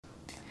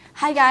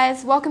Hi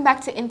guys, welcome back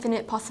to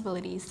Infinite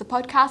Possibilities, the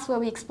podcast where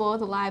we explore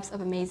the lives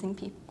of amazing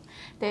people,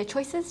 their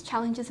choices,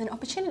 challenges and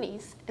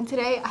opportunities. And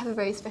today I have a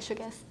very special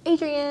guest,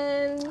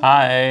 Adrian.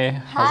 Hi,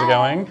 how's it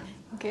going?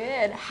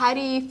 Good. How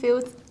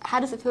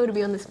does it feel to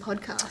be on this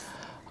podcast?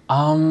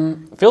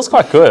 Feels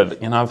quite good.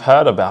 I've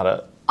heard about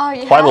it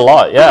Oh, quite a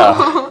lot.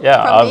 Yeah,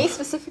 yeah. From me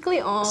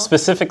specifically, or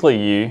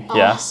specifically you,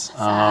 yes.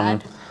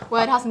 Sad.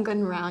 Word hasn't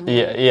gotten around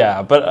yet.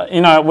 Yeah, but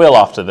we'll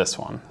after this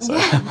one. So.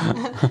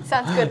 Yeah.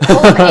 Sounds good.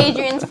 All of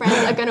Adrian's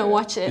friends are gonna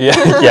watch it.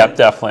 Yeah,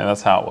 definitely.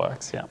 That's how it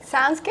works. Yeah.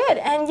 Sounds good.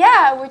 And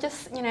yeah, we'll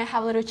just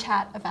have a little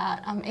chat about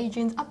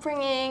Adrian's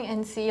upbringing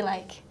and see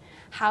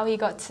how he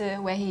got to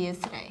where he is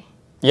today.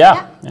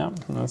 Yeah,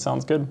 that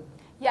sounds good.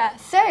 Yeah.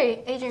 So,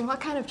 Adrian, what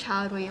kind of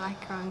child were you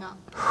like growing up?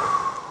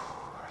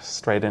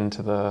 Straight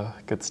into the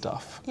good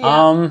stuff.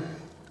 Yeah.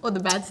 Or the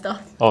bad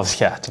stuff. Oh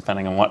yeah,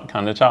 depending on what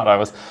kind of child I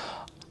was.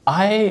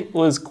 I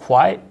was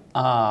quite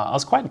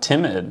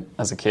timid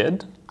as a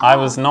kid. I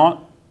was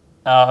not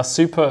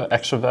super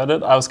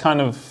extroverted. I was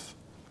kind of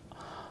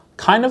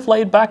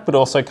laid back, but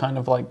also kind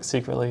of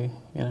secretly,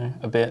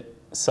 a bit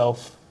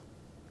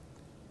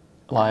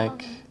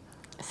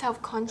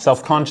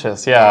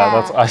self-conscious.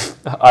 Yeah. That's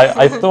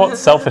I thought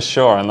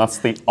self-assured, and that's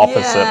the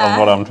opposite of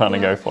what I'm trying to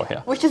go for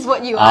here. Which is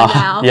what you are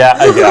now. Yeah,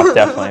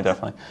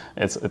 definitely.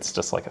 It's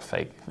just like a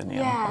fake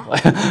veneer.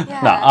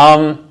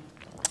 Yeah.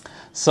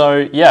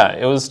 So yeah,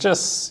 it was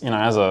just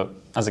as a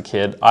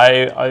kid,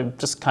 I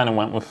just kind of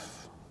went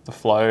with the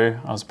flow.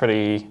 I was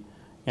pretty,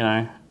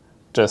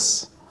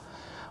 just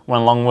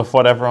went along with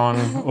what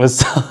everyone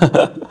was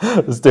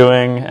was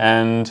doing,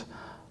 and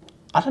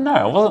I don't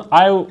know.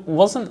 I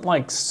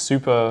wasn't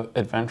super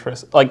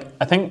adventurous. I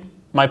think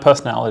my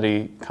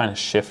personality kind of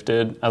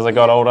shifted as I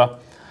got older.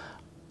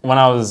 When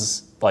I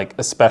was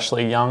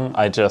especially young,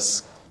 I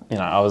just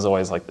I was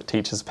always the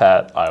teacher's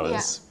pet. I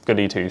was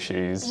goody two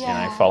shoes.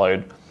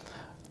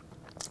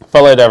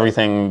 Followed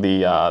everything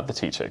the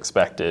teacher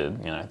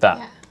expected,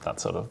 that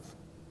sort of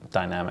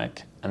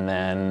dynamic. And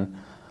then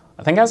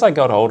I think as I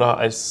got older,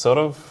 I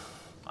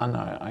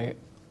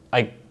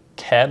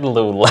cared a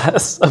little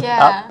less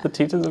about the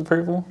teacher's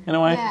approval in a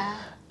way. Yeah.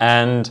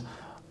 And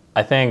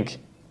I think,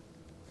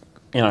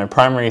 end of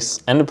primary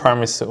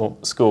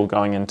school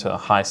going into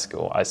high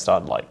school, I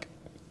started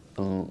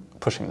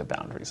pushing the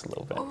boundaries a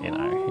little bit.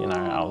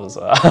 I was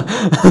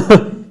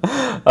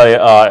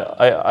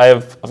I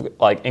have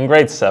in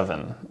grade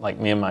 7,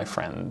 me and my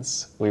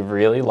friends, we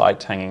really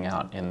liked hanging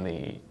out in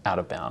the out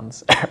of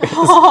bounds areas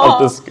of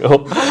the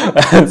school,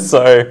 and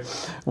so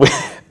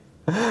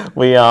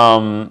we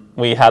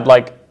had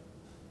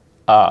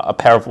a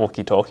pair of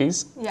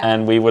walkie-talkies,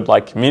 and we would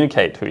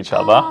communicate to each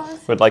other.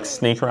 We'd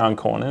sneak around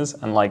corners,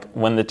 and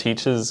when the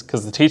teachers,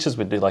 because the teachers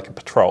would do a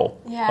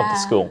patrol of the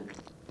school,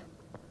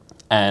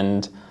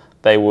 and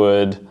they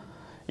would,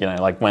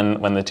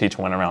 when the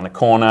teacher went around the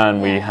corner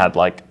and we had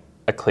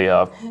a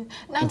clear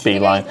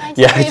beeline.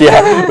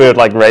 Yeah, we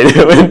would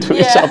radio into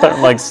each other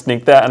and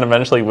sneak there, and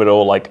eventually we'd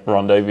all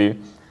rendezvous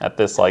at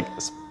this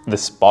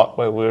this spot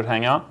where we would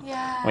hang out.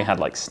 Yeah. We had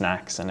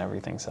snacks and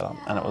everything set up,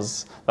 and that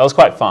was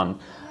quite fun.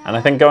 Yeah. And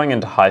I think going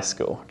into high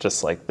school,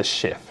 just the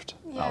shift,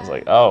 I was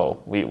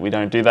oh, we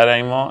don't do that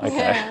anymore.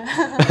 Okay,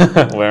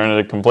 we're in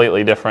a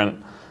completely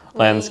different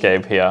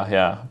landscape here.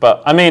 Yeah,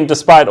 but I mean,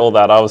 despite all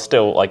that, I was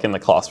still in the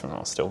classroom. I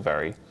was still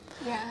very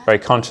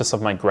conscious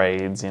of my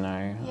grades.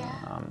 I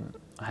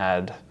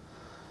had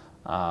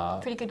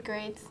pretty good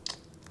grades.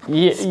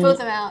 Yeah. Spill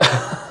them out.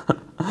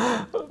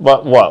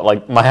 What?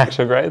 My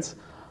actual grades?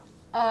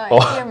 If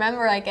you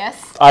remember, I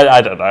guess.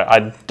 I don't know.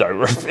 I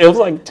don't. It was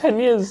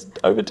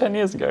over 10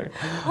 years ago.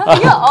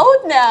 Oh, you're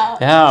old now.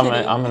 Yeah,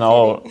 I'm an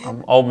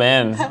old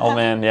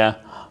man. Yeah.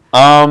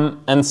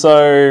 And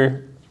so,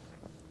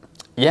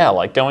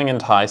 yeah, going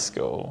into high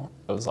school,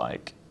 it was I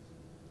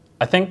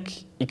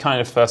think you kind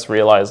of first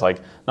realize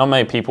not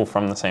many people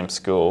from the same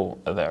school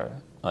are there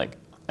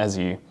as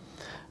you,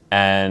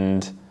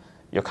 and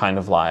you're kind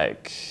of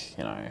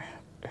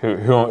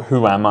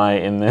who am I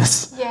in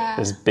this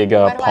this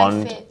bigger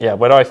pond? Yeah,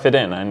 where do I fit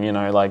in? And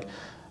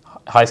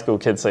high school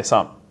kids, they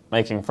start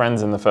making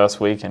friends in the first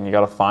week, and you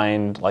got to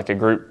find a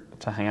group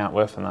to hang out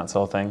with and that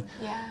sort of thing.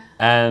 Yeah.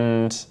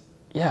 And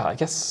yeah, I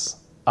guess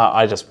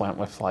I just went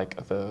with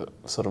the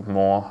sort of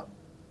more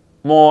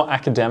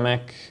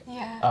academic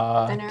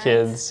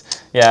kids.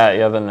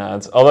 Yeah, the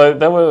nerds. Although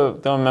there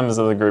were members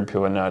of the group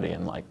who were nerdy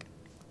and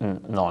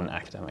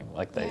non-academic,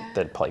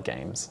 they'd play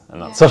games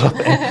and that sort of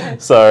thing.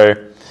 So,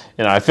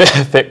 I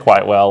fit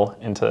quite well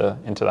into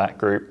that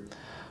group,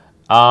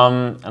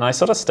 and I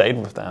sort of stayed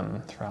with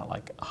them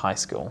throughout high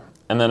school.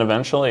 And then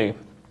eventually,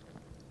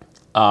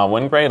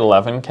 when grade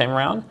 11 came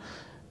around,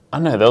 I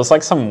don't know, there was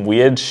some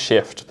weird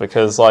shift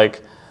because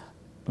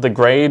the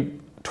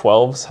grade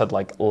 12s had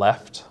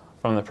left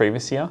from the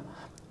previous year,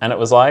 and it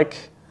was how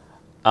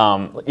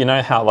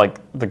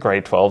the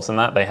grade 12s and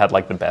that they had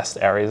the best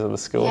areas of the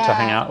school to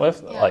hang out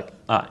with,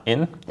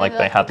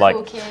 they had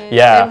cool kids.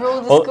 They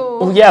ruled the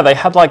school. Yeah, they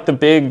had the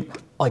big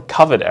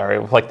covered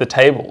area with the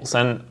tables,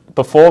 and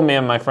before me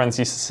and my friends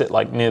used to sit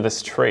near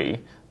this tree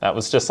that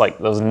was just like,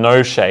 there was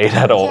no shade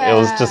at all. Yeah. It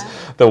was just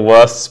the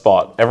worst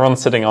spot.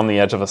 Everyone's sitting on the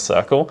edge of a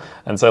circle.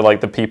 And so like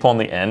the people on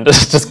the end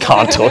just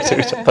can't talk to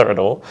each other at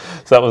all.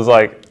 So that was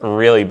like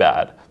really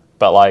bad.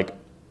 But like,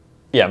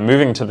 yeah,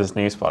 moving to this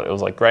new spot, it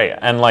was like great.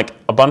 And like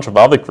a bunch of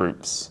other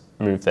groups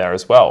moved there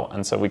as well.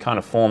 And so we kind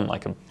of formed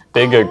like a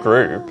bigger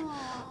group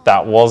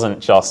that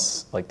wasn't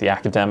just like the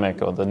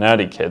academic or the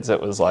nerdy kids.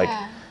 It was like,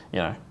 you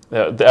know,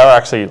 there are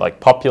actually like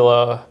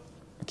popular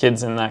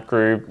kids in that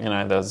group. You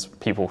know, there's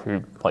people who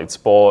played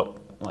sport,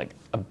 like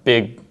a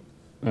big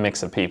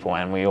mix of people,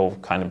 and we all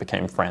kind of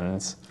became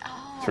friends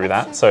through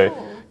that. So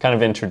cool. Kind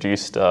of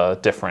introduced a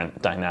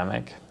different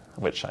dynamic,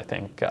 which I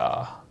think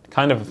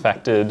kind of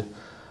affected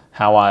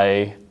how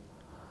I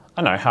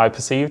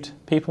perceived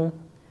people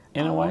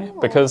in a way,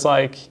 because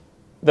like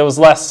there was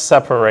less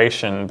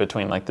separation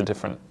between like the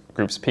different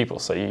groups of people.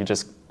 So you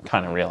just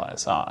kind of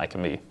realize, I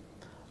can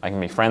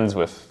be friends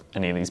with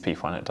any of these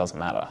people, and it doesn't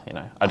matter, you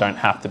know. I don't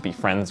have to be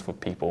friends with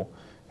people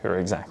who are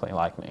exactly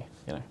like me,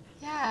 you know.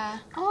 Yeah.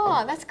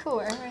 Oh, that's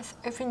cool. It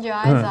opened your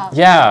eyes up.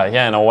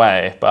 Yeah, in a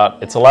way.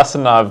 But it's a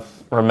lesson I've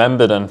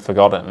remembered and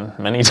forgotten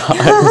many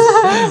times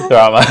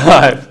throughout my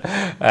life.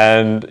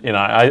 And, you know,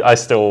 I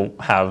still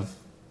have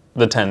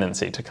the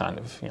tendency to kind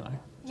of, you know.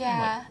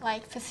 Yeah,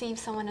 like perceive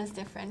someone as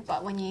different,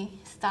 but when you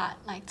start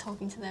like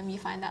talking to them, you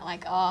find that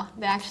like, oh,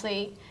 they're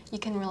actually, you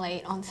can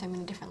relate on so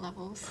many different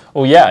levels.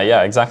 Well,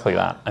 yeah, exactly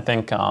that. I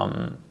think,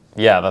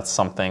 that's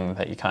something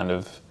that you kind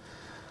of,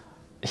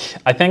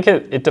 I think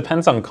it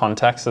depends on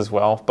context as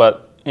well,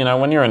 but, you know,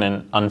 when you're in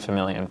an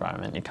unfamiliar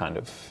environment, you kind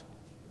of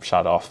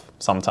shut off.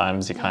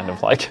 Sometimes you kind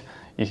of like,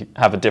 you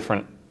have a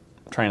different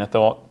train of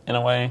thought in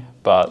a way,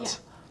 but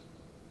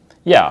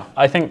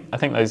I think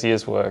those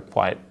years were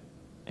quite,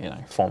 you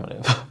know,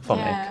 formative for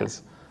me,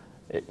 because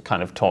it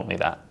kind of taught me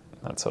that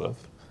sort of,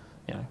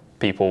 you know,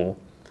 people,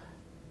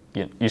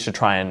 you should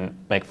try and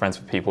make friends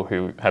with people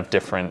who have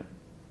different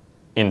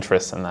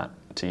interests in that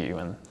to you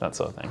and that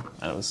sort of thing.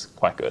 And it was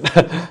quite good.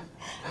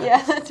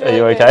 Yeah, that's really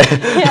Are you good.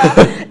 okay?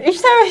 Yeah.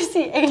 Each time I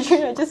see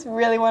Adrian, I just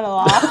really want to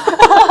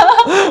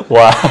laugh.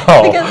 Wow.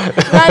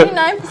 Because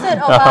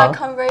 99% of our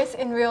convos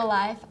in real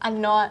life are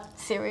not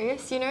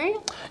serious, you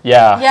know?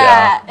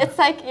 Yeah. It's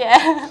like,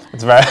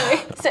 It's very...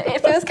 So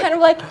it feels kind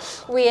of like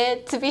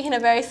weird to be in a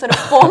very sort of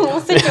formal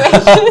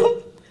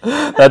situation.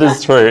 That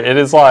is true. It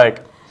is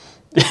like...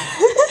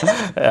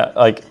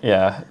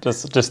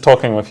 just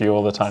talking with you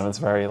all the time is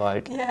very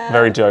like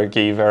very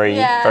jokey,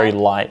 very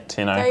light,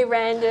 you know. Very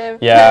random.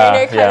 Yeah,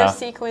 no kind of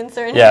sequence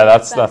or anything. Yeah,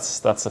 that's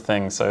the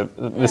thing. So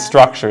the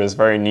structure is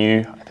very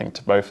new, I think,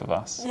 to both of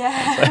us. Yeah.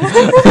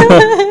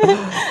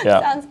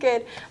 Sounds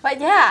good. But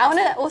yeah, I want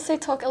to also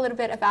talk a little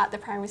bit about the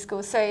primary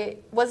school. So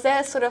was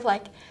there sort of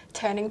like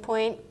turning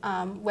point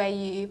where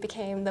you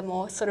became the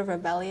more sort of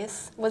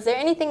rebellious? Was there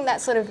anything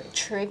that sort of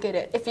triggered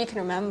it, if you can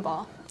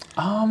remember?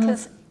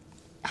 Because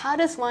how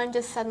does one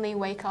just suddenly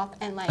wake up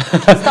and like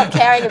stop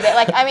caring a bit?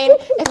 Like, I mean,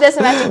 if there's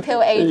a magic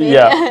pill, Adrian.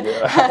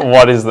 Yeah.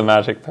 What is the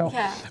magic pill?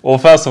 Yeah. Well,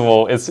 first of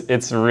all,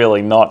 it's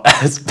really not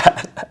as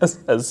bad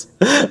as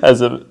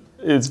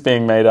it's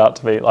being made out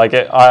to be. Like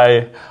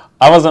I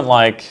wasn't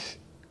like,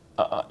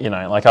 you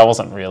know, like I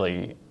wasn't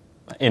really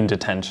in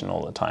detention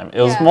all the time.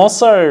 It was more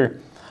so,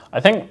 I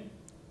think,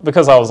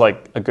 because I was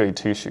like a goody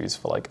two shoes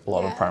for like a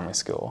lot of primary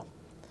school.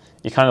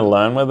 You kind of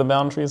learn where the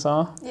boundaries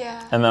are.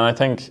 Yeah. And then I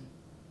think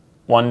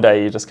one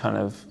day you just kind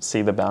of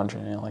see the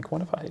boundary and you're like,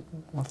 what if I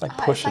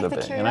push it a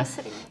bit, you know?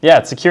 Yeah,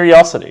 it's a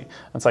curiosity.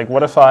 It's like,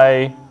 what if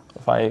I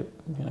you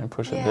know,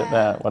 push it a bit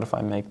there? What if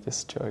I make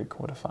this joke?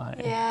 What if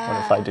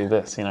I do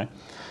this, you know?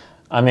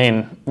 I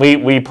mean,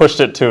 we pushed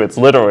it to its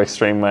literal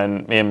extreme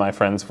when me and my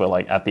friends were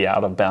like at the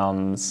outer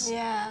bounds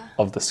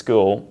of the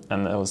school,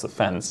 and there was the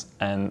fence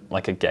and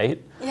like a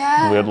gate.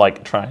 Yeah. And we would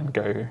like try and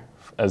go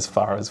as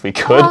far as we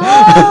could.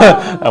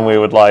 And we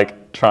would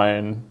like try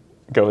and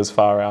go as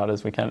far out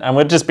as we can, and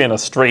we'd just be in a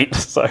street,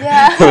 so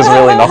it was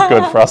really not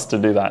good for us to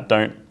do that.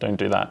 Don't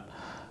do that.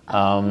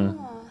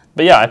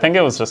 But yeah, I think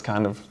it was just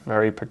kind of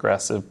very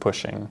progressive,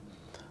 pushing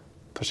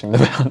the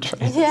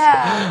boundaries.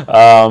 Yeah.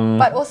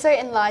 But also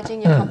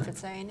enlarging your comfort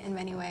zone in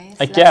many ways.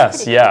 So I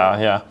guess,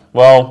 yeah.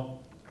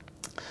 Well,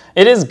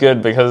 it is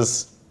good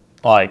because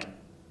like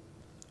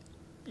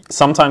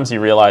sometimes you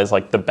realize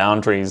like the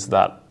boundaries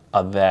that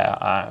are there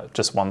are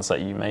just ones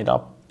that you made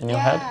up in your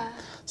head.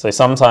 So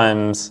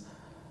sometimes,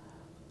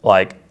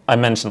 like I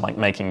mentioned, like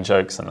making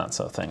jokes and that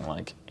sort of thing,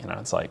 like, you know,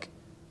 it's like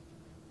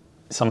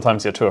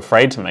sometimes you're too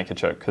afraid to make a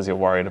joke because you're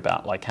worried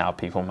about like how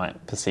people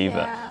might perceive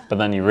it. But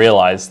then you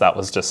realize that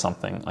was just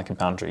something like a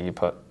boundary you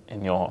put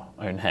in your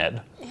own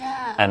head.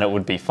 And it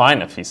would be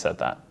fine if you said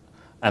that.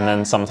 And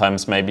then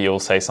sometimes maybe you'll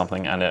say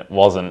something and it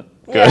wasn't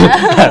good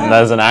and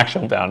there's an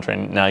actual boundary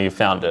and now you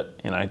found it,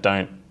 you know,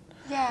 don't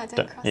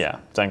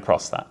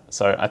cross that.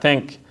 So I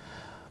think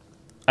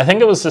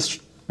it was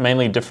just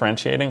mainly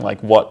differentiating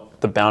like what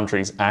the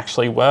boundaries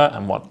actually were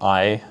and what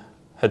I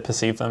had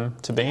perceived them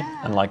to be,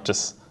 and like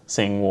just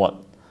seeing what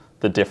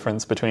the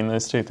difference between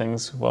those two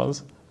things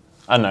was.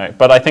 I don't know,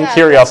 but I think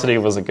curiosity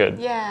was I think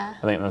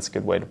that's a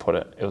good way to put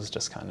it. It was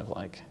just kind of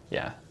like,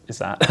 is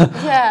that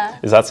Yeah.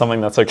 is that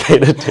something that's okay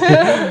to do?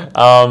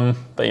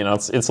 But you know,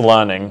 it's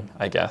learning,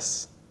 I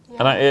guess. Yeah.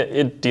 And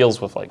it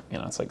deals with like, you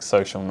know, it's like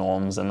social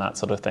norms and that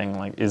sort of thing.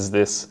 Like, is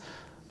this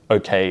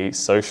okay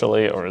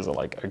socially, or is it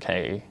like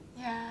okay,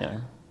 you know,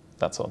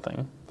 that sort of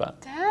thing.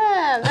 But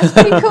damn, that's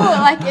pretty cool.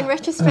 Like, in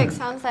retrospect,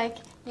 sounds like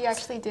you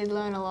actually did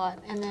learn a lot,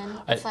 and then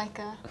it's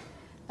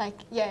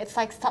it's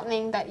like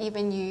something that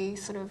even you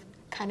sort of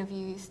kind of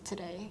use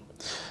today.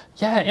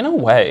 Yeah, in a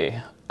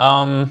way.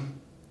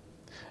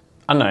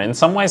 I don't know, in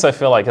some ways I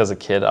feel like as a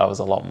kid I was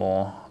a lot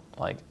more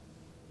like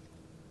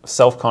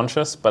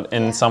self-conscious, but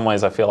in some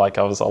ways I feel like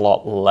I was a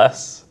lot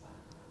less.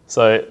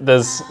 So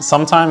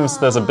sometimes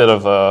there's a bit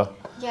of a...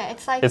 Yeah,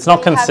 it's like... It's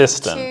not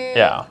consistent.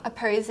 Have two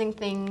opposing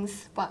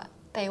things, but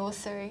they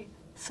also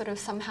sort of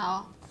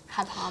somehow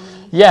have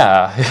harmony.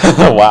 Yeah.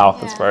 Wow,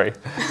 that's very,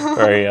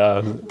 very...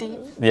 deep.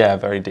 Yeah,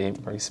 very deep,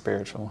 very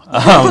spiritual.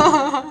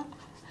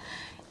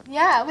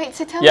 Yeah, wait,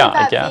 so tell me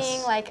about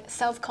being like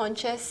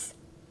self-conscious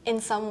in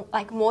some,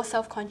 like more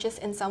self-conscious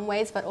in some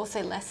ways, but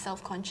also less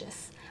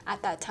self-conscious at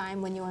that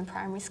time when you were in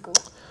primary school.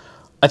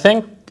 I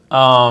think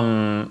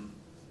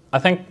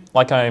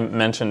like I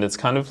mentioned, it's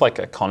kind of like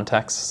a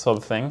context sort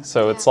of thing.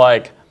 So it's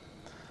like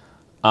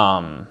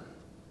when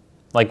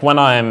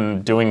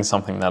I'm doing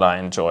something that I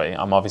enjoy,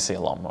 I'm obviously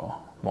a lot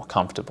more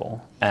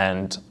comfortable.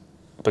 And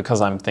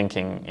because I'm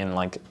thinking in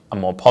like a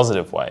more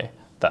positive way,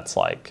 that's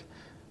like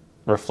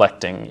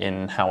reflecting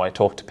in how I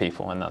talk to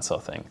people and that sort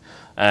of thing.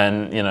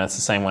 And you know, it's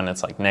the same when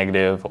it's like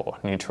negative or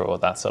neutral or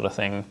that sort of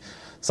thing.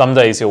 Some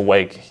days you'll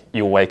wake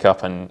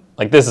up and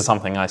like, this is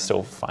something I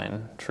still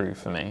find true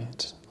for me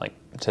like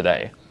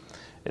today,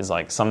 is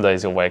like some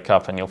days you'll wake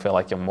up and you'll feel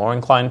like you're more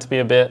inclined to be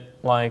a bit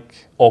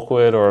like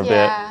awkward or a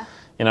bit,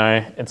 you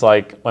know, it's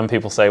like when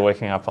people say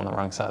waking up on the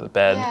wrong side of the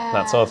bed,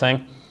 that sort of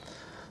thing.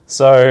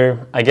 So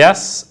I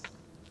guess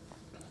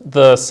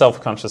the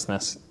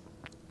self-consciousness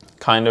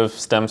kind of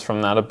stems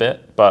from that a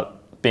bit, but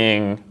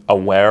being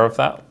aware of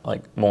that,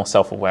 like more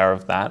self-aware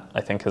of that,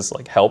 I think has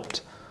like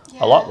helped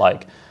a lot.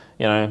 Like,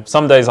 you know,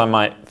 some days I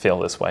might feel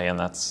this way and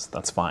that's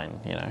fine,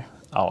 you know,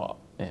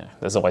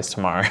 there's always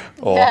tomorrow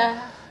or,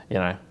 you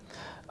know.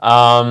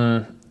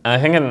 And I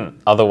think in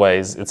other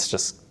ways it's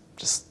just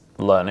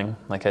learning,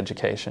 like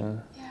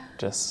education,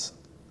 just,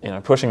 you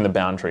know, pushing the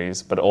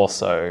boundaries, but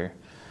also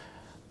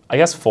I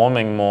guess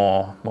forming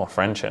more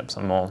friendships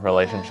and more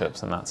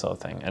relationships and that sort of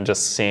thing, and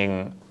just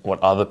seeing what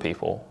other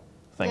people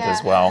think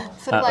as well.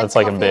 Sort of that's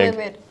like a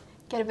big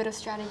get a bit of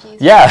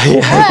strategies.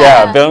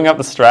 Yeah, building up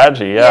the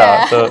strategy.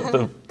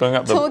 The building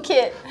up the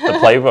toolkit, the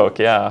playbook.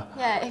 Yeah.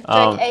 Yeah. If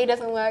joke A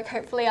doesn't work,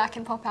 hopefully I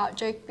can pop out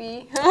joke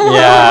B.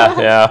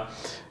 Yeah.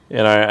 You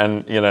know,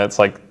 and you know, it's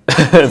like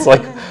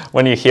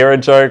when you hear a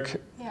joke,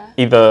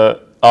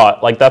 either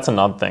like that's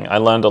another thing. I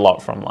learned a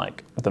lot from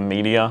like the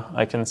media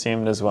I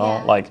consumed as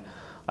well. Like,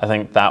 I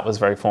think that was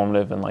very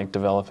formative in like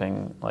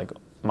developing like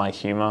my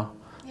humor.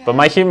 But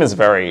my humor is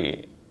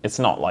it's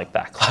not like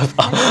that clever.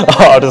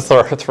 I'll just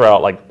throw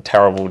out like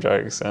terrible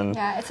jokes and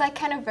it's like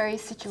kind of very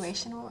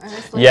situational,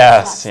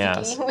 yes,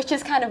 which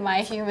is kind of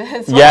my humor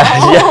as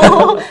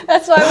well.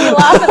 That's why we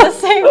laugh at the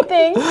same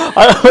thing.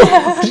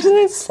 Did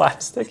you say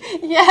slapstick?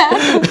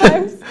 Yeah,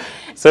 sometimes.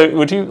 So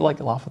would you like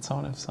laugh at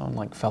someone if someone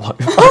like fell over?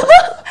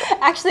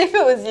 Actually, if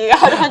it was you,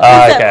 I would 100%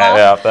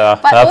 laugh.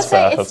 But that's also,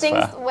 fair, it's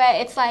things where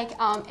it's like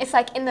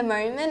in the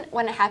moment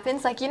when it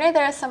happens. Like, you know,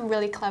 there are some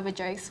really clever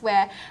jokes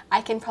where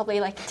I can probably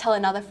like tell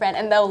another friend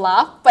and they'll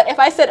laugh. But if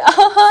I said,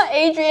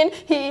 Adrian,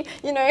 he,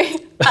 you know,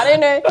 I don't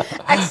know,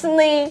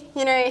 accidentally,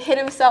 you know, hit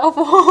himself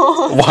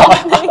or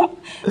something.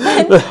 Do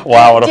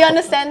you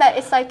understand that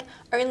it's like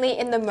only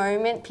in the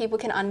moment people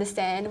can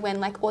understand when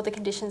like all the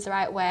conditions are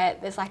right, where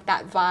there's like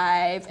that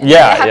vibe and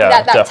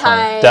at that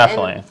time.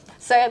 Definitely. And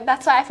so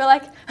that's why I feel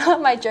like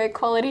my joke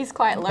quality is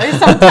quite low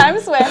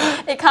sometimes,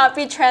 where it can't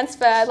be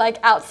transferred like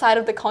outside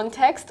of the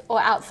context or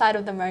outside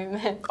of the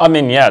moment. I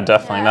mean, yeah,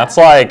 definitely. That's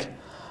like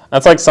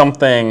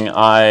something you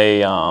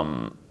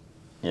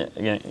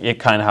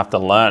kind of have to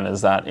learn,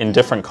 is that in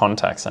different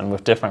contexts and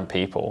with different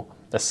people,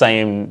 the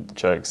same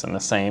jokes and the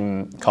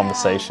same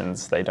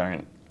conversations, they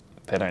don't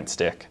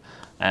stick.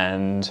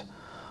 And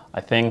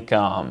I think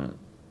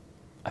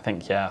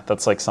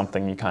that's like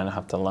something you kind of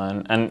have to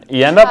learn, and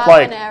you end up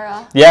like trial and error.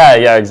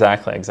 Yeah,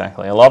 exactly.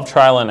 I love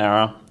trial and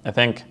error. I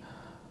think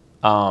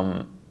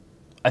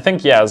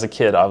as a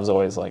kid I was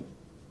always like,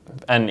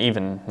 and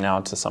even now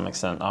to some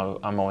extent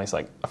I'm always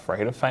like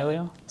afraid of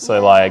failure.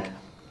 So like,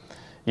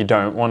 you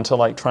don't want to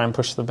like try and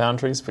push the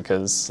boundaries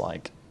because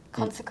like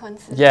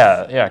consequences.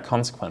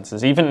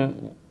 Consequences.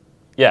 Even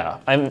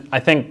I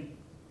think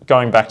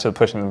going back to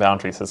pushing the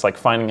boundaries, it's like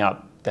finding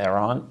out there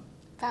aren't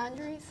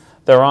boundaries.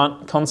 There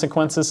aren't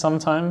consequences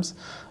sometimes.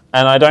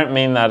 And I don't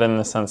mean that in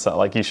the sense that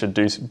like you should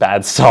do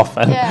bad stuff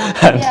and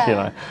you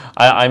know,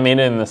 I mean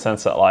it in the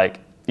sense that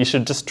like you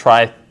should just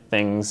try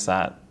things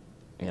that,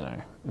 you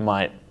know,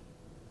 might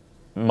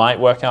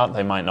work out,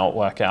 they might not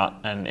work out,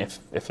 and if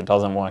it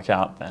doesn't work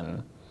out,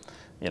 then,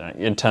 you know,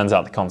 it turns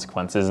out the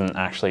consequence isn't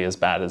actually as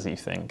bad as you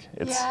think.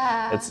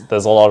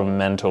 There's a lot of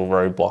mental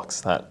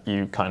roadblocks that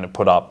you kind of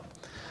put up.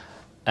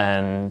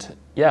 And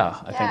yeah,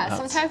 I think that's...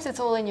 sometimes it's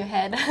all in your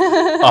head.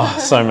 Oh,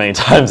 so many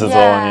times it's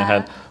all in your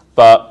head.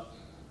 But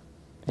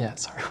yeah,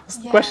 sorry, what was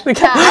the question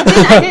again?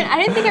 I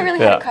didn't think I really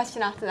had a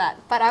question after that.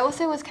 But I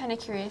also was kind of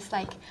curious,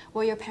 like,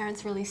 were your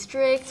parents really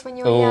strict when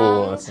you were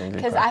young?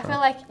 Because I feel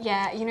like,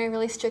 you know,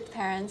 really strict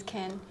parents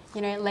can,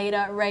 you know,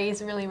 later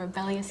raise really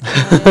rebellious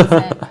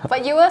kids.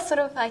 But you were sort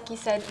of, like you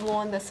said,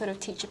 more on the sort of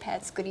teacher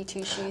pets, goody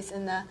two-shoes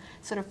in the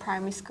sort of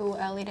primary school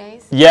early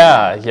days.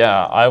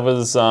 Yeah, I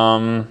was,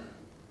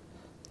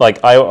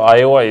 like,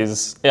 I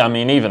always, I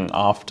mean, even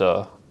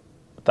after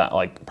that,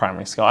 like,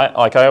 primary school,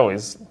 I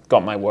always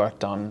got my work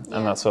done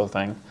and that sort of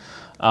thing.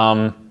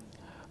 I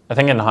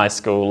think in high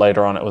school,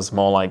 later on, it was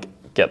more like,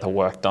 get the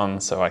work done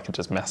so I could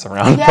just mess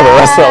around for the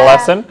rest of the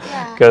lesson.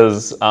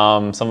 Because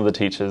some of the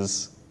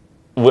teachers,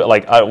 me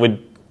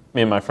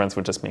and my friends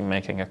would just be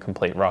making a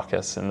complete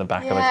ruckus in the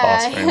back of the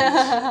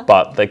classroom.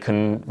 But they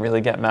couldn't really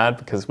get mad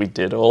because we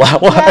did all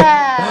that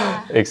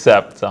work.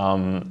 Except,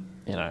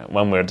 you know,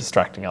 when we were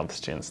distracting other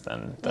students,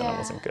 then it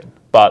wasn't good.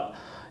 But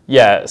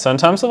yeah, so in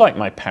terms of like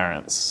my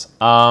parents,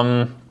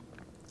 I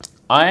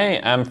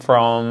am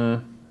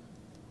from,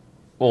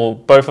 well,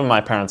 both of my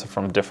parents are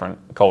from different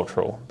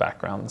cultural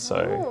backgrounds.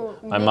 So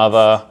my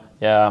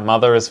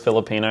mother is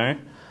Filipino.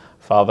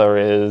 Father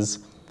is,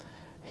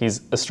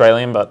 he's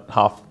Australian but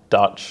half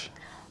Dutch,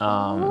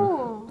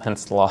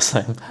 hence the last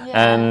name.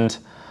 And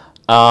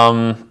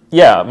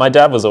my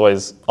dad was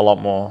always a lot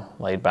more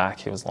laid back.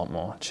 He was a lot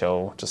more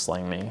chill, just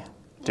letting me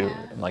do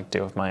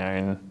with my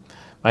own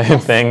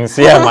things.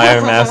 My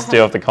own mess,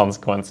 deal with the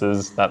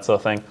consequences, that sort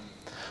of thing.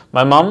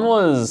 My mum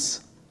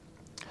was,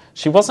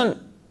 she was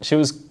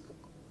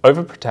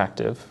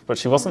overprotective, but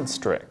she wasn't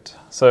strict.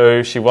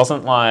 So she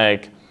wasn't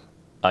like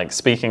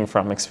speaking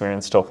from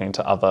experience, talking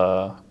to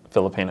other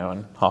Filipino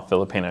and half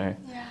Filipino,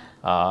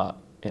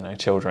 you know,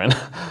 children.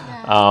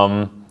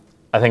 I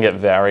think it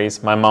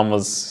varies. My mum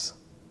was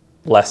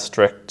less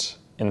strict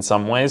in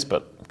some ways,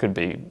 but could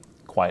be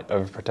quite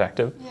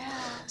overprotective.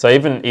 So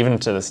even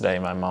to this day,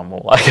 my mum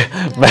will like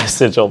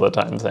message all the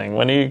time saying,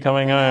 "When are you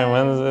coming home?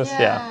 When is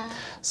this?"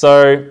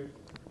 So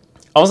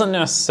I wasn't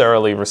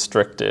necessarily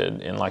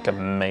restricted in like a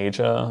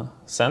major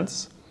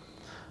sense.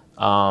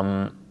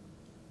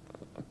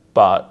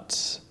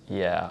 But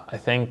yeah, I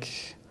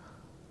think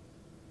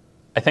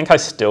I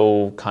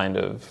still kind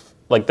of,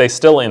 like, they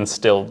still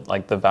instilled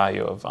like the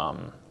value of,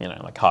 you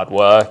know, like hard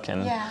work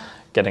and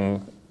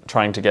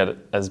trying to get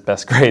as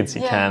best grades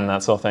you can,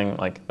 that sort of thing.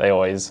 Like, they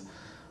always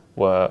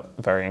were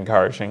very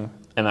encouraging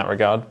in that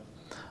regard.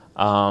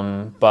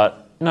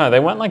 But no, they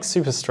weren't like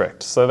super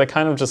strict. So they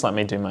kind of just let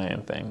me do my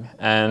own thing.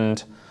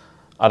 And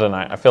I don't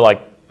know, I feel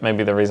like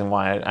maybe the reason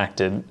why I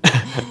acted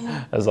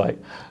as like,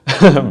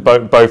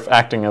 both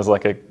acting as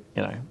like a,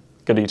 you know,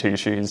 goody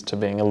two-shoes to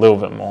being a little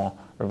bit more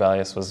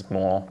rebellious was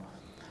more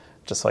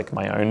just like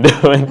my own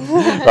doing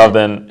rather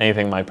than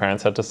anything my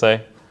parents had to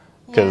say.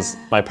 Because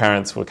my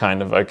parents were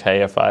kind of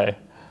okay if I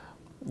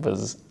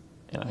was,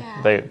 you know,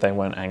 they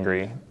weren't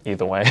angry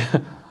either way.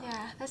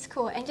 That's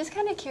cool. And just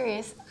kind of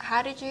curious,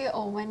 how did you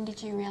or when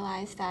did you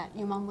realize that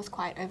your mum was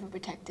quite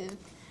overprotective?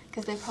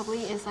 Because there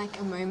probably is like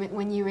a moment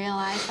when you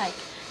realize, like,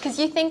 because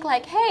you think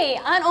like, hey,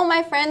 aren't all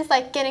my friends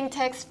like getting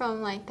texts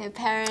from like their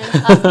parents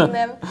asking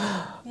them?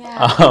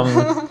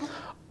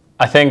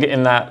 I think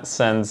in that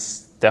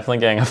sense, definitely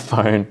getting a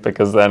phone,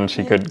 because then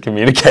she could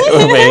communicate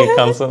with me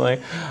constantly.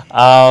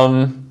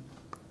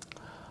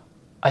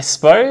 I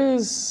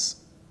suppose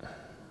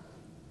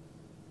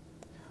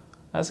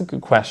that's a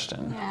good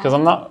question, because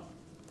I'm not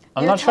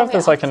sure if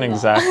there's like an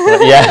exact,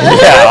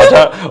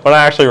 when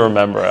I actually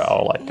remember it,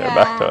 I'll like go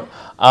back to it.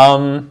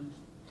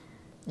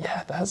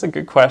 That's a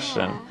good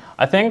question.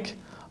 I think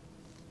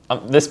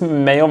this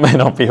may or may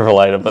not be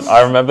related, but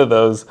I remember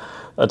there was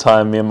a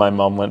time me and my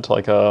mum went to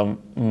like a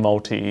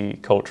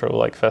multicultural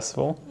like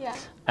festival,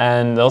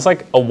 and there was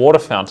like a water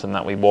fountain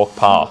that we walked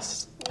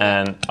past,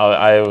 and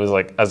I was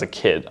like, as a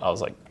kid, I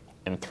was like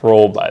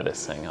enthralled by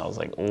this thing. I was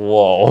like,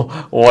 whoa,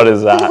 what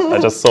is that? I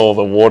just saw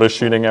the water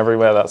shooting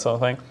everywhere, that sort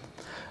of thing.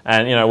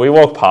 And, you know, we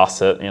walk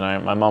past it, you know,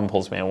 my mum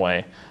pulls me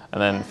away.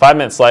 And then 5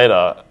 minutes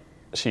later,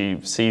 she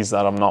sees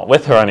that I'm not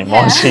with her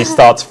anymore. And she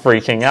starts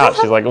freaking out.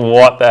 She's like,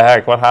 what the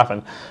heck? What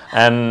happened?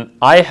 And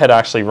I had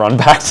actually run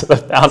back to the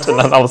fountain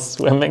and I was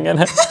swimming in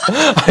it.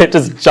 I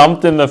just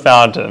jumped in the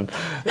fountain.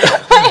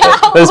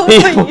 There's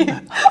people.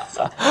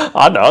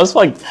 I don't know, I was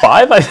like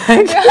 5, I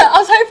think. I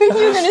was hoping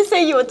you were going to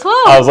say you were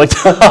 12. I was like,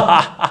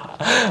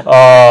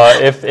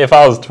 if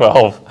I was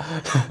 12.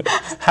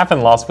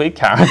 Happened last week,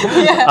 Karen.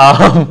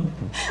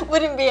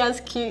 Wouldn't be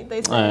as cute,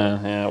 they say.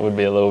 Yeah, it would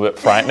be a little bit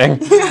frightening.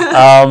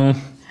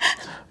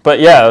 But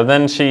yeah,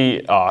 then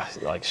she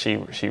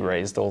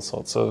raised all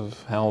sorts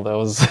of hell. There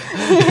was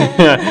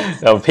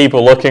there were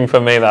people looking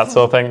for me, that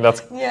sort of thing.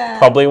 That's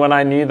probably when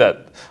I knew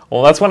that.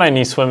 Well, that's when I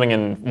knew swimming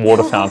in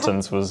water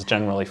fountains was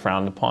generally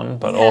frowned upon.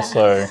 But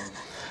also,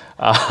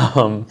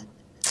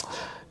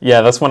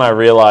 that's when I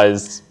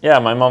realized,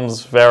 my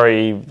mum's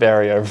very,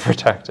 very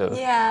overprotective.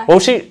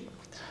 Well,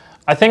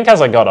 I think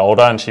as I got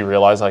older and she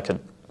realized I could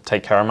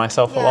take care of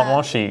myself a lot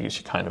more, she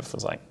kind of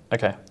was like,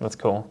 okay, that's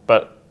cool.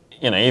 But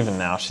you know, even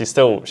now, she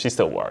still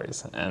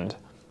worries, and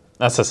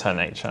that's just her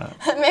nature.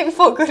 Maybe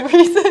for good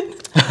reason.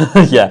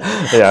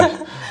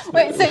 yeah.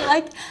 Wait, so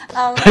like,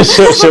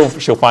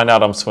 she'll find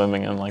out I'm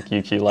swimming in like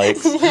Yuki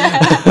Lakes. Yeah,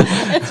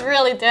 it's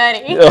really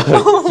dirty.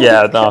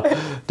 Yeah, no,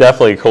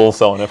 definitely call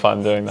someone if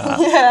I'm doing that.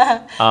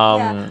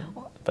 Yeah.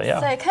 But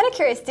yeah. So kind of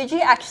curious, did you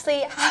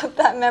actually have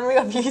that memory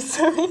of you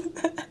swimming?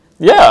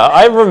 Yeah,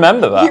 I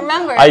remember that. You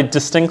remember? I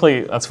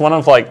distinctly, that's one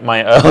of like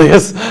my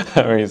earliest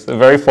memories, a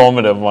very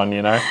formative one,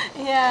 you know?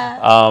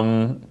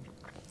 Yeah.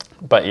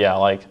 But yeah,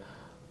 like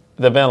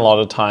there've been a lot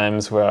of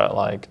times where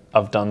like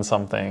I've done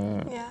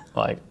something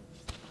like,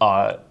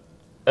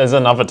 there's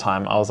another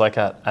time I was like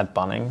at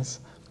Bunnings,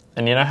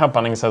 and you know how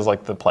Bunnings has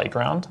like the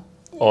playground?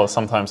 Or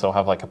sometimes they'll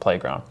have like a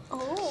playground.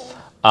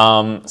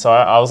 Oh. So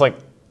I was like,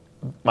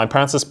 my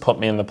parents just put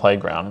me in the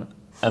playground,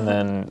 and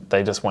then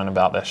they just went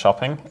about their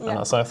shopping and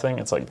that sort of thing.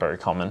 It's like very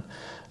common.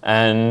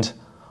 And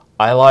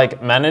I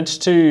like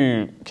managed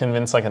to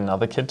convince like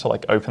another kid to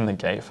like open the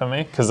gate for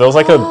me, because there was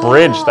like a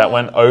bridge that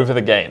went over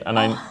the gate, and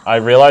I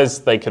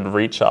realized they could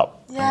reach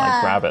up and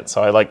like grab it.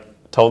 So I like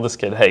told this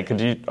kid, hey, could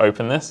you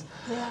open this?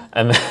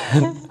 And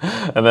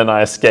then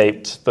I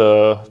escaped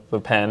the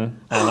pen,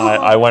 and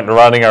I went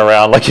running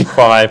around looking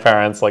for my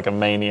parents like a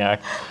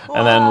maniac.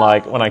 And then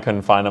like when I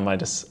couldn't find them, I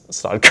just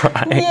started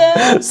crying.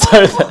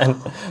 So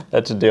then I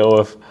had to deal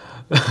with,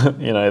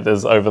 you know,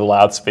 there's over the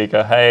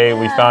loudspeaker, hey,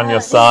 we found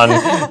your son.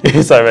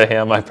 He's over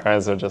here. My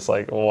parents are just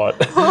like,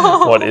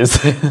 what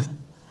is this?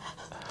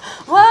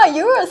 Wow,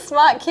 you were a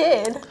smart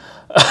kid.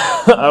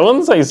 I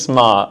wouldn't say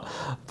smart,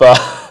 but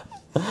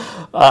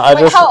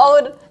Wait,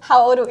 how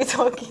old are we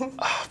talking?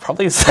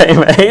 Probably the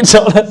same age,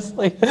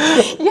 honestly.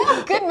 You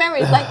have good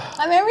memories. Like,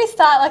 my memories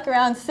start like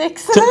around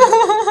 6.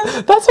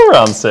 That's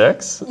around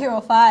 6. You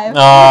were 5.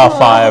 Oh,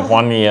 5.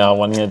 1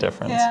 year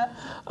difference. Yeah.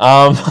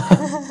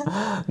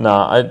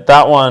 No,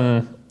 that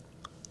one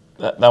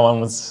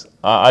was,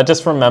 I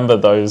just remember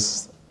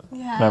those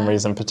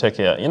memories in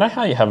particular. You know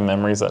how you have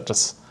memories that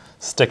just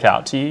stick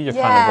out to you? You're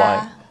kind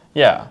of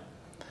like,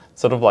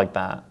 sort of like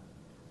that.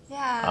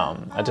 Yeah.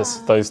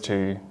 Those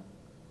two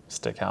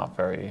stick out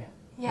very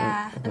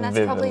and that's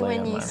probably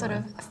when you sort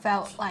of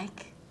felt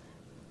like,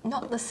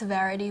 not the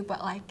severity,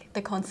 but like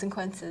the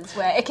consequences,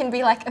 where it can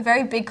be like a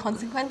very big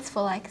consequence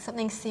for like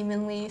something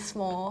seemingly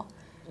small.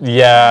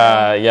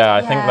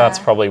 I think that's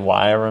probably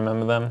why I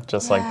remember them.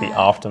 Just like the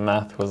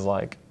aftermath was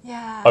like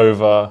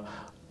over,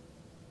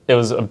 it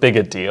was a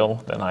bigger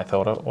deal than I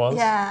thought it was.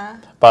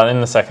 But in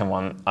the second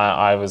one,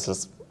 I was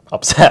just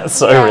upset,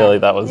 so really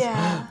that was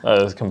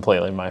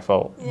completely my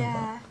fault.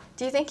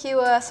 Do you think you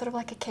were sort of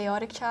like a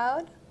chaotic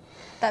child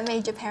that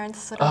made your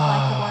parents sort of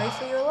like worry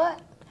for you a lot?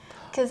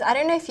 Because I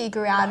don't know if you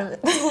grew out of it.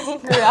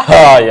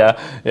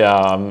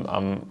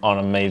 I'm on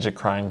a major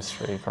crime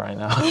streak right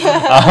now.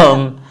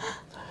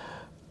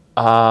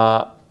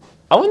 I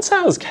wouldn't say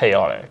I was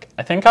chaotic.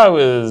 I think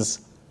the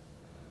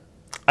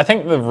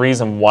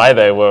reason why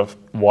they were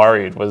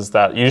worried was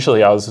that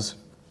usually I was,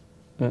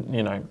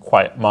 you know,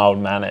 quite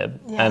mild-mannered,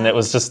 and it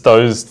was just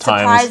those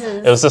times.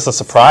 Surprises. It was just a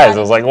surprise. It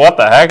was like, what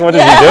the heck? What are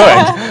you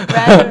doing?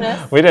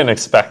 Randomness. We didn't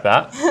expect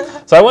that.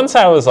 So I wouldn't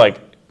say I was like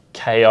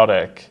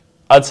chaotic.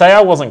 I'd say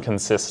I wasn't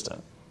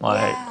consistent.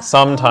 Like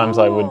sometimes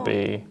I would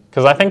be,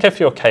 because I think if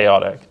you're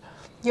chaotic,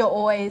 you're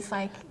always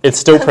like, it's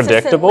still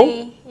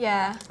predictable.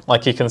 Yeah.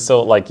 Like you can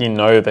still, like, you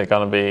know, they're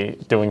going to be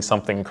doing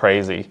something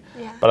crazy.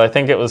 Yeah. But I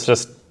think it was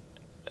just,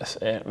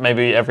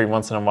 maybe every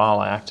once in a while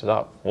I acted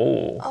up.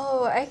 Ooh.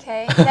 Oh,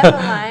 okay. Never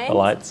mind. The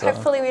lights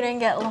Hopefully we don't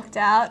get locked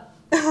out.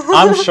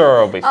 I'm sure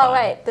it'll be fine. Oh,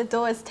 wait. The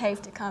door is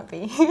taped. It can't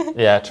be.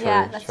 Yeah, true.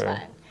 Yeah, that's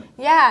fine.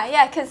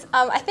 Yeah, because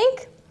I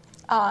think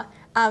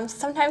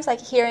sometimes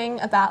like hearing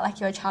about like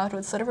your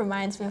childhood sort of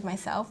reminds me of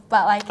myself.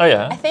 But like,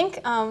 I think,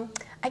 I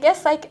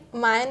guess like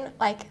mine,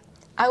 like,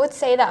 I would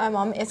say that my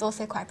mom is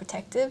also quite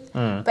protective,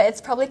 but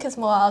it's probably because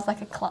more I was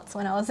like a klutz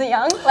when I was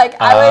young. Like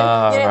I would,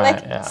 you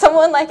know,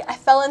 someone like I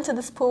fell into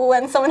this pool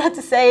and someone had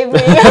to save me.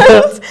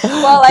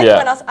 Well, like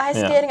when I was ice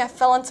skating, I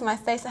fell onto my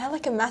face. I had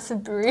like a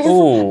massive bruise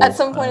at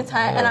some point in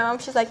time, and my mom,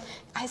 she's like,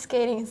 ice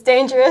skating is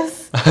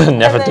dangerous.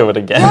 Never do it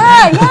again. And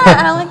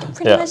I like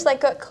pretty much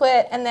like got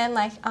quit, and then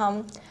like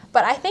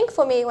but I think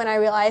for me, when I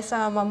realised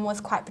my mum was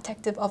quite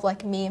protective of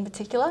like me in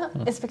particular,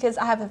 it's because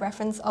I have a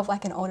reference of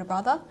like an older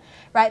brother,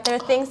 right? There are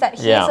things that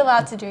he's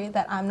allowed to do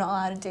that I'm not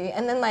allowed to do.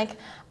 And then like,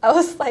 I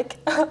was like,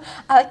 I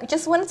like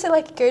just wanted to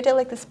like go to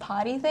like this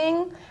party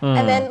thing.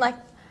 And then my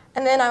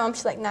mum,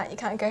 she's like, nah, you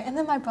can't go. And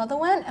then my brother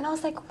went, and I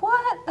was like,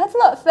 what? That's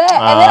not fair.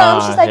 And then my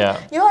mum, she's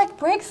like, you like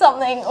break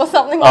something or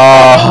something like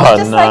that. It was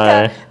just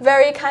like a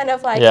very kind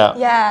of like,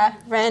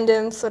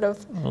 random sort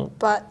of,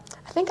 but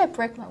I think I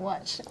broke my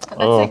watch, but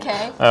that's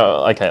okay.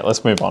 Oh, okay,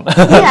 let's move on. So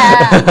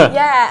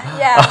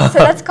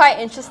that's quite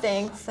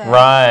interesting. So.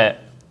 Right.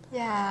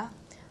 Yeah.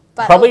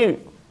 But probably,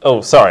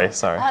 sorry.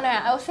 Oh no,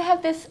 I also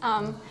have this,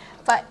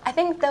 but I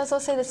think there was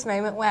also this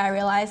moment where I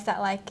realized that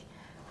like,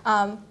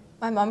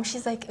 my mom,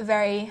 she's like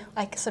very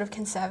like sort of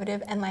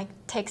conservative and like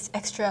takes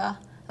extra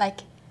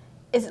like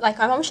is like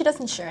my mom, she does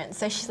insurance,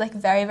 so she's like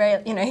very,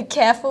 very, you know,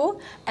 careful.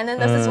 And then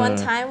there's this one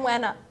time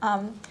when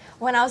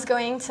I was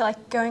going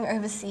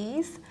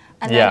overseas,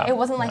 and then it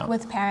wasn't like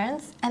with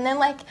parents. And then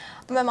like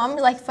my mom,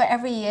 like for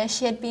every year,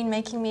 she had been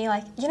making me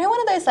like, you know,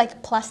 one of those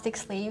like plastic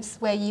sleeves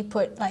where you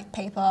put like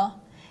paper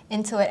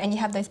into it and you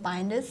have those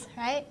binders,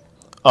 right?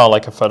 Oh,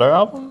 like a photo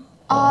album?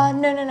 Oh,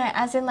 no.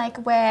 As in like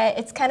where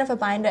it's kind of a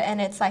binder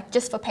and it's like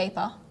just for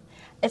paper.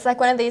 It's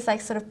like one of these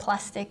like sort of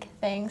plastic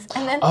things,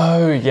 and then I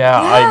know them.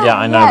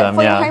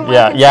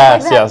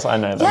 Yes, I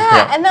know them.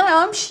 Yeah, and then my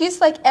mom, she's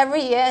like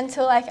every year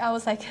until like I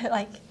was like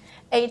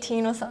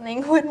 18 or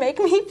something, would make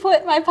me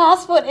put my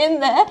passport in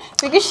there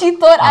because she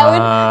thought I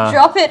would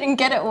drop it and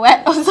get it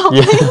wet or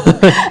something.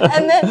 Yeah.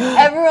 And then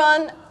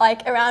everyone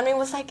like around me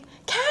was like,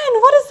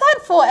 Karen, what is that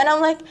for? And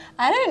I'm like,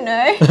 I don't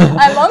know.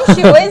 My mom,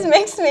 she always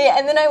makes me.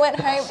 And then I went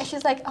home and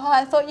she's like, oh,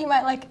 I thought you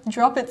might like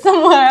drop it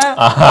somewhere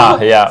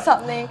or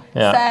something.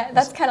 Yeah. So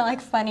that's kind of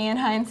like funny in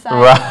hindsight.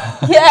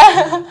 Right.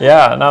 Yeah.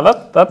 Yeah, no,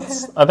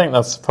 that's, I think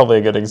that's probably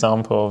a good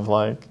example of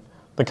like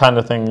the kind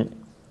of thing.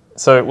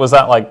 So was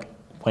that like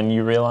when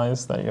you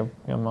realised that your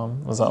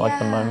mum, was that like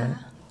the moment?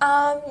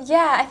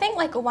 Yeah, I think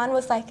like one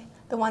was like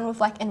the one with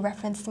like in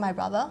reference to my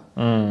brother.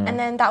 And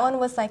then that one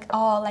was like,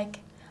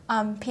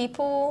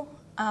 people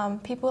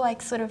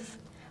like sort of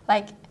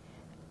like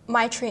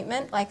my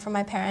treatment like from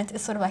my parents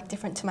is sort of like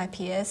different to my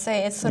peers. So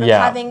it's sort of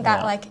having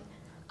that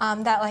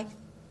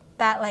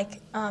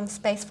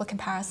space for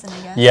comparison,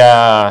 I guess.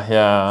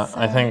 Yeah. So,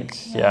 I think,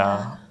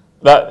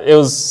 that it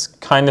was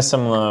kind of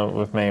similar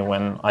with me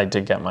when I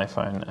did get my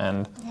phone,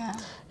 and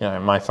you know,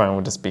 my phone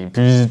would just be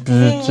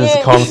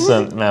just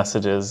constant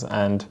messages,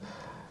 and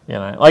you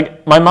know,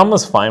 like my mum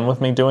was fine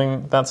with me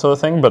doing that sort of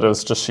thing, but it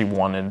was just she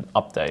wanted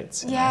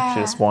updates. You know? She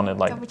just wanted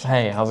like,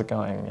 hey, how's it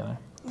going? You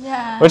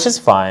know, which is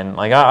fine.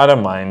 Like I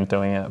don't mind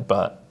doing it,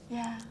 but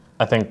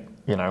I think,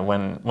 you know,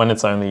 when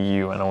it's only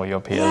you and all your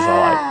peers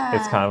are like,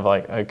 it's kind of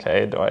like,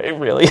 okay, do I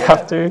really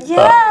have to?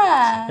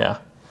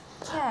 But,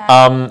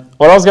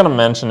 what I was going to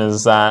mention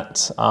is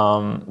that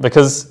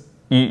because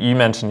you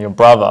mentioned your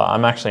brother,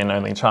 I'm actually an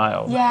only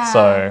child.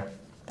 So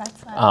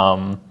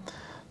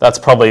that's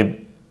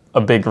probably a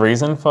big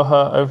reason for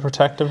her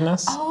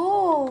overprotectiveness.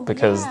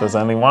 Because there's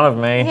only one of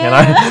me, you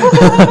know.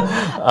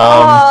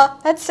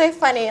 That's so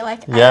funny.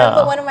 Like I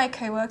remember one of my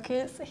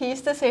coworkers, he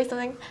used to say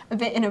something a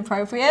bit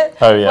inappropriate.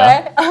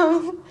 Where,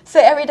 so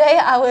every day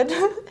I would,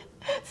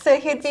 so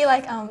he'd be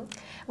like,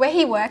 where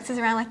he works is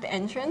around like the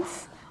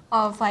entrance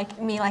of like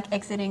me like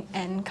exiting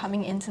and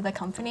coming into the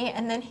company,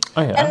 and then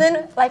and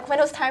then like when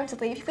it was time to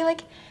leave, he'd be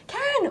like,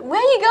 Karen, where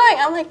are you going?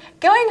 I'm like,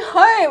 going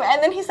home.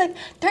 And then he's like,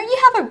 don't you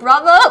have a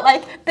brother?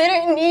 Like they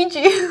don't need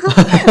you. You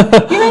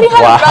already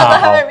have a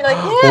brother. I'd be like,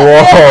 I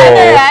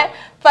know, right?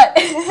 But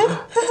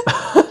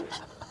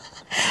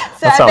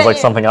so that sounds like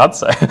something I'd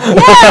say.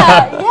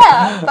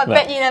 But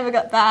bet you never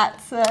got that.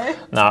 So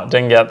no,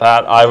 didn't get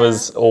that. I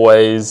was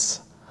always,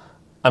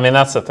 I mean,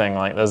 that's the thing.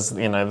 Like there's,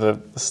 you know, the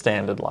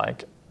standard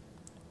like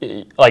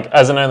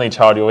as an only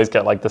child, you always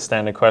get like the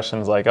standard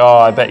questions like, oh,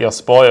 I bet you're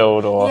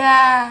spoiled, or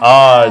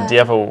do you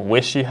ever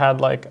wish you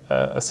had like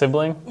a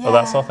sibling or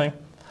that sort of thing?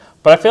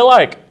 But I feel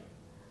like,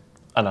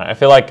 I don't know, I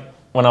feel like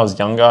when I was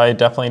younger, I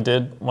definitely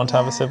did want to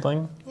have a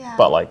sibling.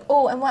 But like,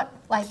 and what,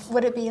 like,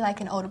 would it be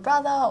like an older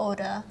brother,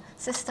 older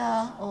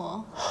sister,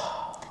 or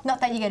not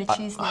that you get to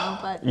choose now,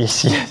 but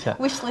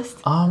wish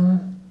list?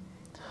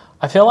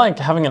 I feel like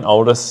having an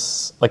older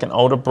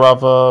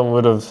brother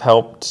would have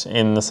helped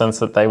in the sense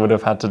that they would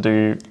have had to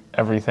do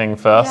everything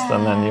first,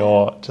 and then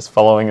you're just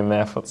following in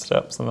their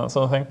footsteps and that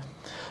sort of thing.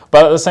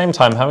 But at the same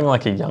time, having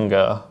like a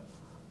younger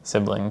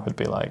sibling would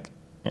be like,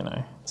 you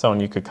know, someone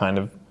you could kind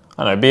of,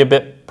 I don't know, be a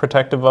bit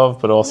protective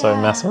of, but also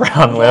mess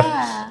around with.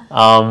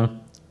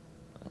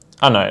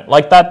 I don't know,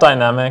 like that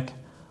dynamic,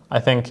 I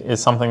think,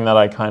 is something that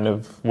I kind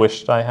of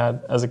wished I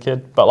had as a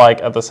kid. But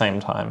like at the same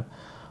time,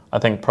 I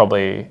think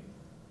probably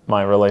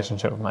my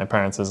relationship with my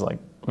parents is like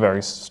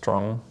very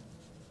strong,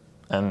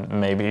 and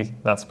maybe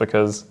that's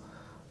because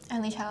I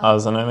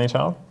was an only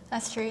child.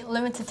 That's true.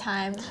 Limited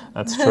time.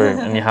 That's true,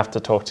 and you have to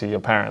talk to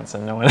your parents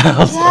and no one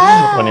else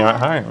when you're at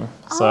home.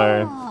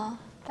 So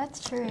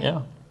that's true.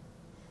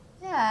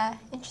 Yeah,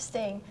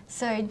 interesting.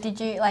 So did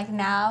you like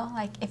now,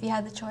 like if you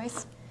had the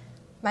choice,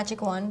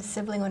 magic wand,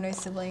 sibling or no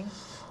sibling?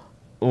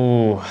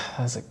 Ooh,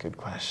 that's a good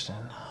question.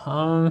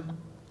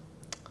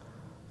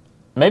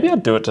 Maybe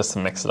I'd do it just to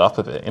mix it up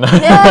a bit, you know?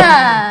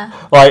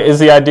 Like, is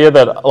the idea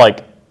that,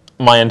 like,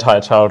 my entire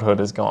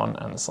childhood is gone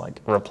and it's, like,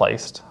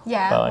 replaced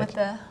by, like, with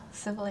the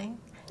sibling?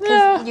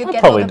 I'd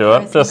probably do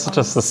it just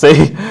to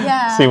see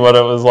what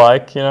it was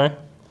like, you know?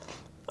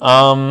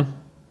 I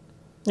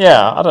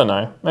don't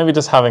know. Maybe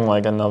just having,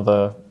 like,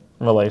 another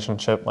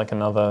relationship, like,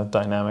 another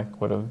dynamic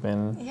would have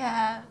been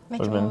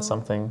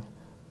something,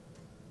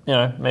 you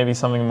know, maybe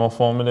something more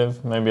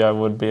formative. Maybe I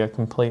would be a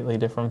completely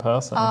different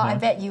person. I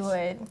bet you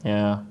would.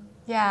 Yeah.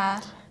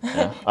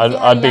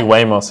 I'd be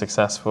way more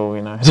successful,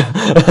 you know.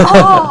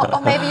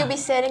 Or maybe you'll be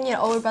set in your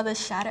older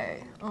brother's shadow.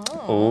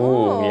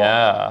 Ooh,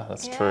 yeah,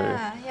 that's true.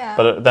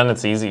 But then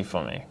it's easy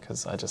for me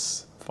because I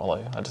just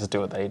follow. I just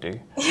do what they do.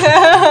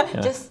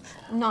 Just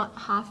not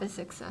half as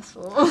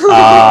successful.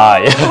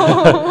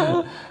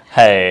 Yeah.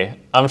 Hey,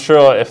 I'm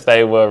sure if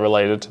they were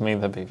related to me,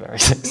 they'd be very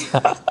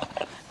successful.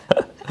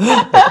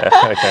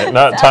 Okay.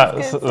 No,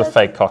 the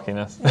fake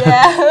cockiness.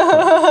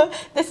 Yeah.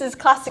 This is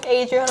classic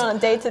Adrian on a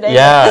day-to-day.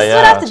 Yeah, this is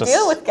what I have to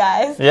deal with,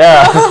 guys.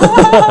 Yeah.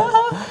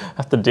 I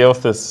have to deal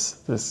with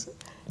this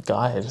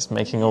guy just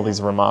making all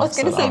these remarks.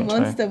 I was going to say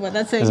monster, but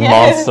that's okay. This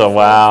monster,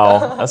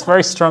 wow. That's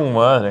very strong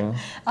wording.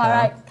 All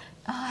right.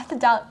 Oh, I have to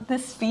doubt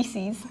this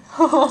species.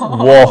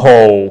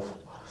 Whoa.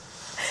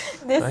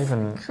 This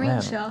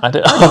creature.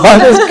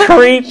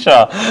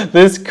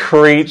 This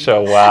creature,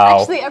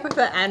 wow. Actually, I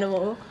prefer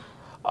animal.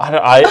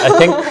 I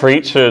think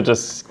creature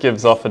just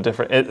gives off a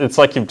different... It's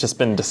like you've just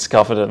been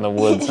discovered in the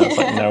woods and it's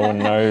like no one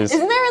knows.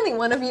 Isn't there only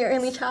one of your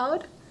only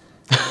child?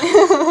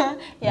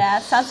 Yeah,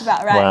 sounds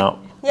about right. Wow.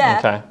 Yeah.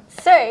 Okay.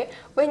 So,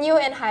 when you were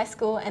in high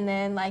school and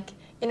then like,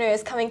 you know,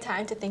 it's coming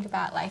time to think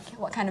about like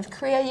what kind of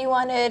career you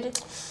wanted.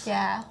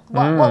 Yeah.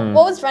 What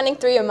was running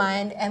through your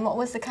mind and what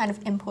was the kind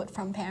of input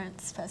from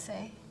parents per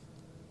se?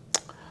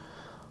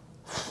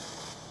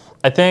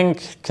 I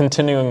think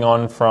continuing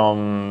on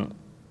from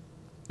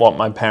what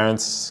my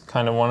parents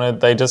kind of wanted,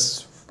 they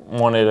just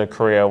wanted a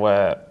career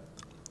where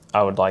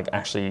I would like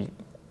actually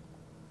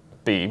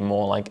be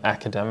more like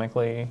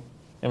academically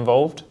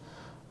involved.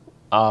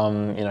 You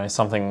know,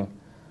 something,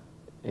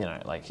 you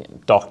know, like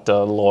doctor,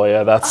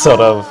 lawyer, that sort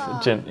of,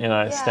 you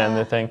know,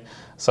 standard thing.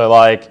 So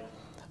like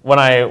when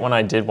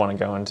I did want to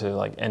go into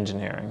like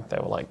engineering, they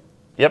were like,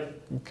 yep,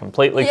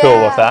 completely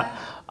cool with that.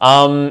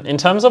 In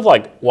terms of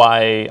like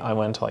why I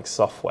went to like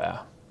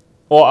software,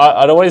 well,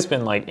 I'd always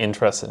been like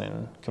interested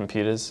in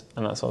computers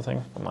and that sort of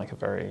thing from like a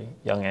very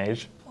young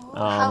age.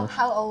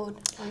 How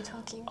old are we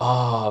talking?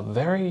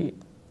 I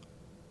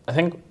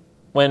think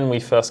when we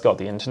first got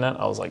the internet,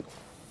 I was like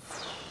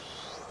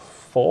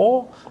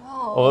 4.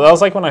 Whoa. Well, that was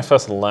like when I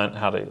first learned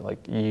how to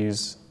like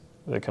use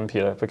the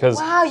computer because...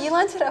 Wow, you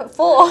learned it at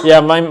 4.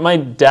 Yeah, my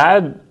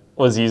dad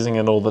was using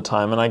it all the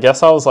time and I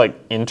guess I was like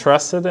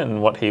interested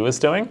in what he was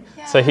doing.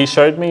 Yeah. So he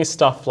showed me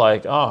stuff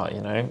like,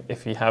 you know,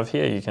 if you have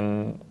here, you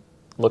can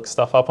look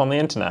stuff up on the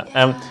internet.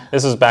 And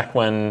this was back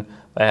when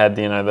they had,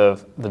 you know,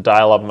 the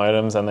dial-up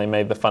modems and they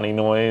made the funny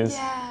noise.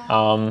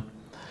 Yeah.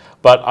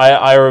 But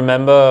I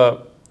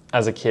remember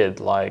as a kid,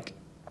 like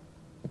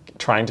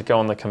trying to go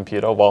on the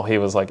computer while he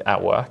was like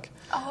at work.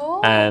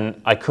 Oh.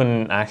 And I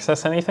couldn't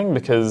access anything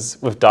because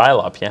with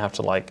dial-up, you have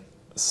to like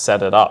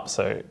set it up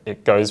so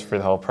it goes through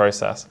the whole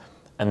process.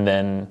 And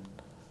then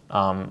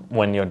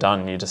when you're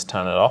done, you just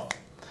turn it off.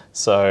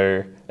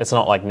 So it's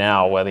not like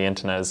now where the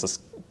internet is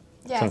just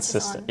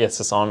consistent. It's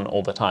just on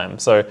all the time.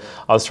 So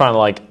I was trying to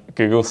like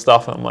Google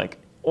stuff and I'm like,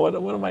 what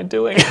am I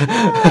doing?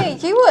 Oh,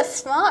 you were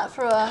smart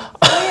for a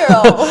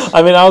 4-year-old.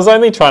 I mean, I was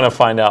only trying to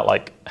find out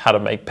like how to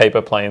make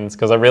paper planes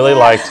because I really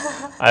liked,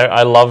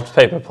 I loved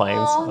paper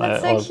planes. Oh,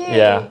 that's so cute.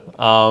 Yeah.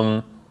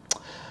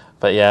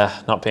 But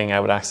yeah, not being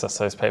able to access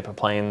those paper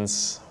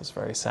planes was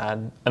very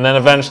sad. And then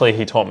eventually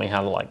he taught me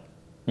how to like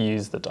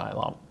use the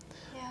dial-up.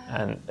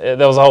 Yeah. And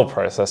there was a whole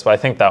process, but I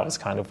think that was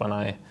kind of when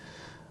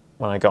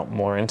I got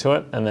more into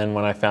it. And then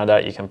when I found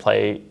out you can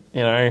play,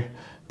 you know,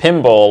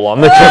 pinball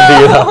on the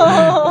computer.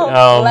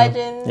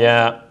 Legend.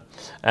 Yeah.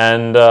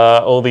 And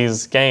all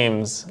these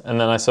games. And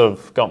then I sort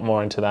of got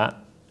more into that.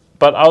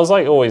 But I was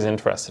like always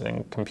interested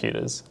in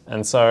computers.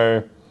 And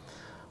so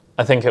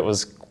I think it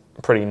was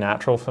pretty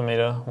natural for me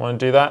to want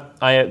to do that.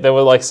 There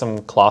were like some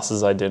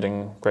classes I did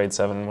in grade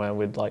 7 where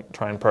we'd like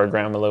try and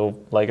program a little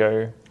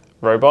Lego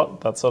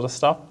robot, that sort of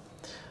stuff.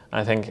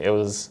 I think it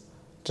was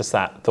just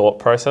that thought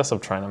process of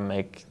trying to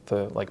make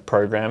the like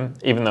program,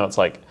 even though it's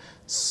like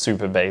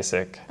super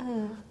basic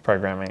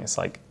programming. It's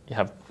like you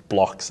have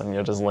blocks and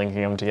you're just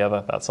linking them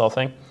together, that sort of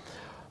thing.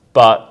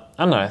 But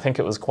I don't know, I think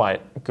it was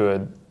quite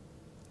good,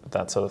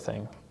 that sort of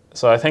thing.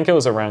 So I think it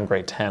was around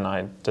grade 10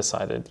 I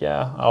decided,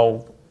 yeah,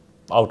 I'll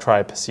try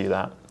to pursue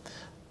that.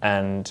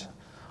 And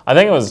I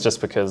think it was just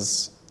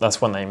because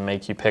that's when they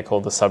make you pick all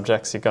the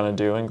subjects you're going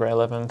to do in grade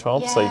 11 and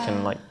 12, so you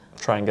can like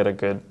try and get a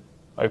good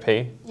OP.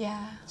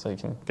 Yeah. So you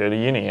can go to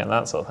uni and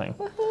that sort of thing.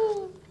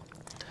 Woohoo.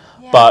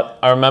 Yeah. But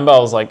I remember I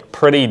was like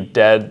pretty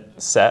dead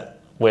set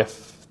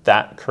with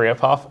that career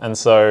path, and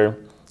so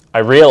I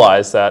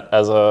realized that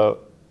as a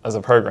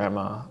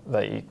programmer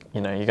that you're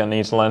gonna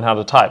need to learn how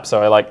to type.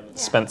 So I like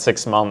spent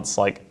 6 months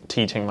like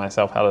teaching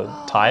myself how to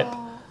type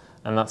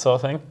and that sort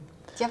of thing. Do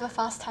you have a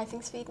fast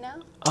typing speed now?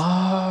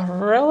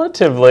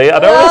 Relatively. I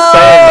don't want to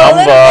say a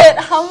number. A little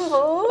bit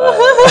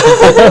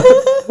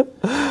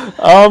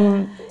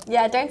humble.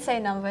 Yeah, don't say a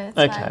number. It's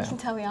fine. You can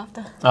tell me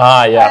after.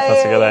 Yeah,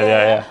 that's a good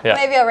idea. Yeah.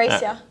 Maybe I'll race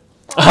you.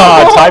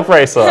 Type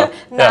racer.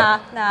 Nah,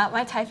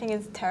 my typing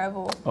is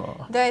terrible.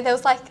 There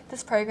was like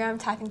this program,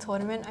 Typing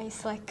Tournament. I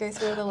used to like go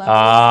through all the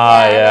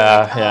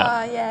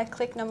levels.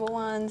 Click number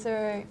 1,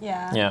 0.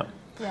 Yeah.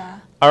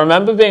 I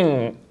remember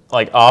being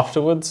like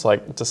afterwards,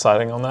 like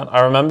deciding on that.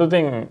 I remember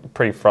being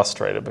pretty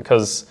frustrated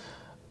because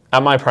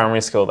at my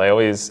primary school they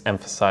always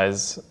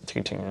emphasize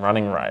teaching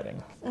running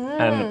writing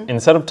and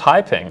instead of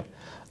typing.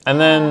 And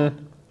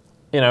then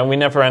we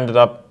never ended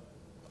up,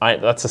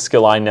 that's a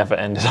skill I never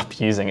ended up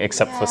using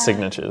except for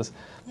signatures.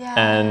 Yeah.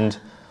 And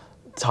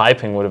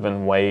typing would have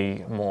been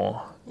way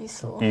more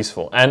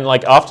useful. And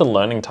like after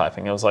learning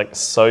typing, it was like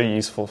so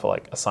useful for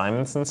like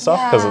assignments and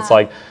stuff, because it's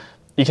like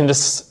you can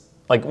just,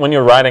 like when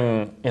you're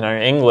writing,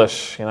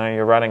 English,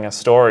 you're writing a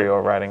story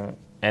or writing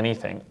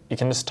anything, you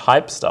can just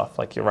type stuff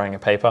like you're writing a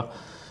paper.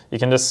 You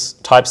can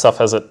just type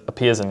stuff as it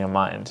appears in your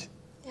mind.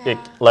 It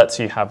lets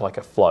you have like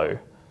a flow.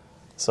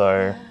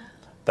 So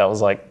that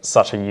was like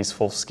such a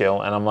useful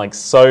skill, and I'm like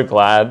so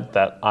glad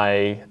that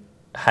I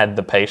had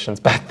the patience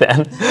back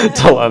then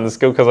to learn the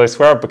skill, because I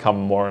swear I've become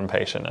more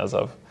impatient as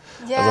I've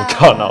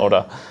gotten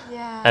older.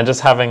 Yeah. And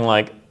just having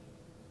like,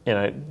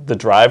 the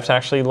drive to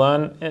actually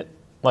learn it,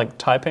 like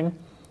typing.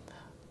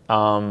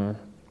 So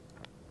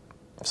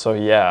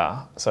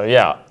yeah,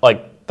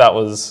 like I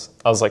was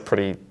like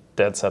pretty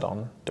dead set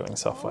on doing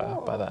software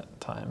by that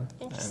time.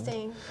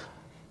 Interesting.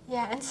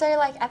 And so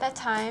like at that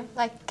time,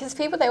 like, because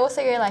people, they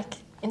also go like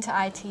into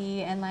IT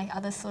and like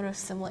other sort of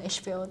similar-ish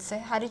fields. So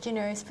how did you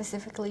know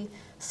specifically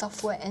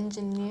software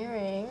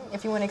engineering,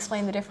 if you want to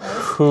explain the difference?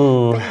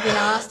 But you've been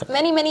asked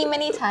many, many,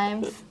 many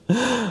times.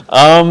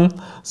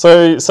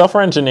 So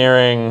software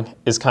engineering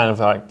is kind of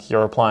like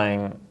you're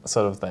applying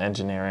sort of the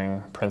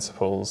engineering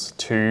principles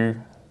to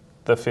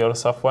the field of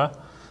software.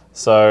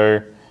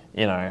 So,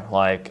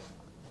 like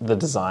the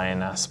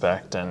design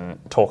aspect and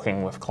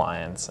talking with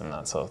clients and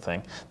that sort of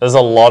thing. There's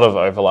a lot of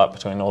overlap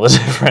between all the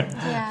different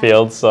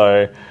fields.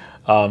 So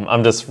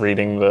I'm just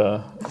reading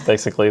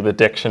basically the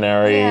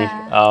dictionary,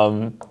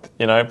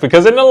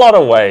 because in a lot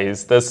of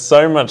ways, there's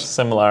so much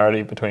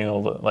similarity between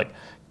all the, like,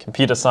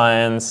 computer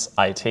science,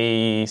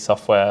 IT,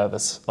 software.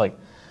 There's like,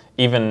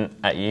 even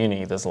at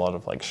uni, there's a lot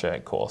of like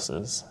shared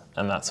courses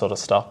and that sort of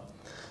stuff.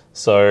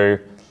 So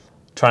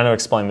trying to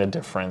explain the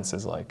difference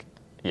is like,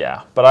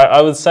 but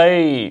I would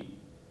say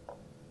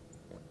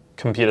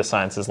computer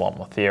science is a lot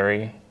more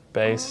theory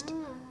based.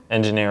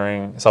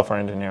 Software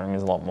engineering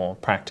is a lot more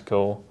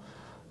practical.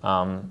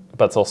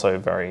 But it's also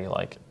very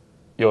like,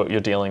 you're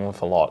dealing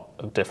with a lot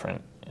of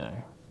different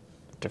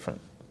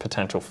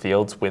potential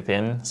fields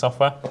within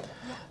software.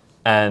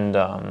 And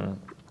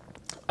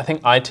I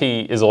think IT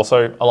is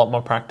also a lot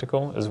more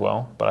practical as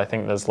well, but I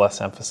think there's less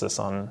emphasis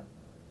on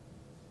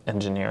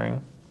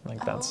engineering,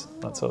 like that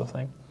sort of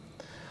thing.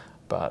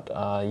 But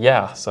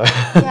so.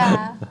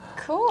 Yeah,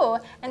 cool.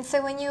 And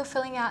so when you were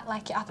filling out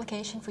like your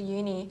application for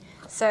uni,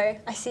 so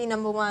I see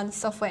number 1,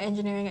 software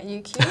engineering at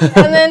UQ,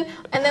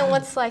 and then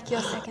what's like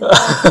your second,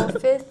 third, or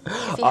fifth,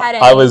 if you had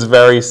any? I was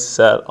very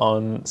set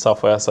on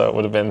software, so it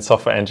would have been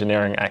software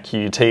engineering at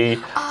QUT,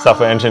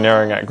 software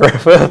engineering at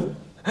Griffith,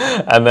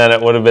 and then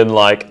it would have been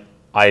like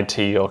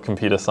IT or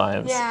computer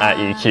science at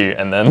UQ,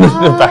 and then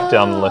back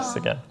down the list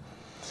again.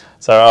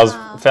 So I was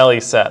fairly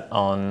set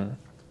on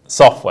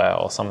software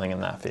or something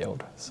in that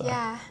field. So.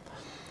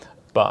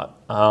 But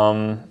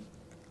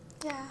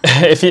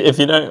if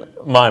you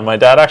don't mind, my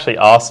dad actually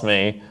asked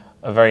me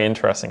a very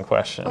interesting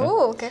question.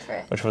 Oh, go for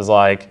it. Which was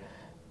like,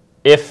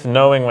 if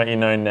knowing what you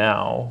know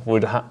now,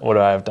 would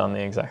I have done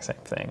the exact same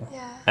thing?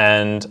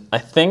 And I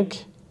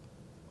think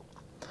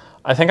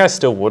I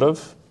still would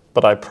have,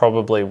 but I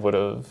probably would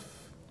have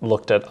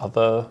looked at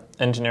other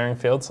engineering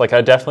fields. Like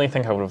I definitely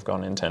think I would have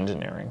gone into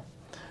engineering,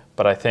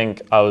 but I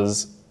think I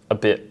was a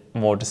bit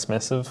more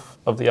dismissive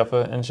of the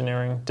other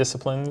engineering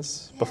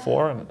disciplines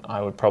before, and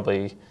I would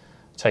probably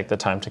take the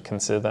time to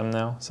consider them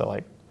now. So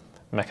like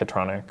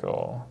mechatronic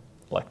or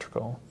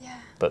electrical,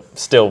 but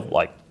still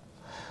like,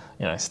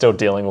 still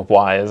dealing with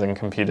wires and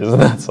computers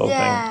and that sort of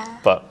thing.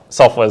 But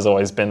software's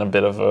always been a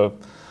bit of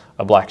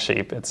a black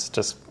sheep. It's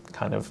just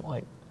kind of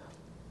like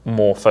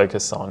more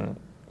focused on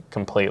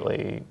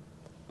completely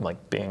like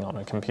being on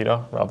a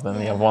computer rather than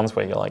the other ones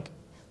where you're like,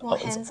 more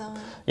hands-on.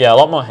 Yeah, a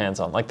lot more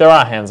hands-on. Like there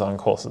are hands-on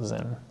courses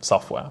in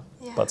software,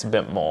 but it's a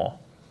bit more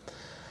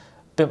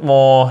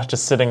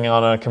just sitting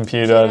on a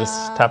computer,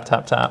 just tap,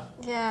 tap, tap.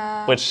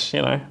 Yeah. Which,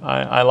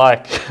 I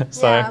like.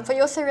 So. Yeah, but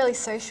you're also really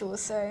social,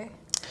 so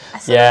I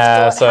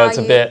so it's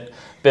a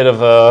bit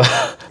of a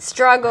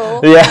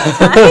struggle at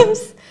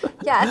times.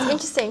 Yeah, it's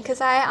interesting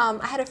because I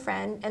had a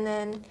friend, and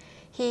then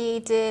he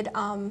did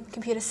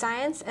computer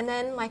science, and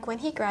then like when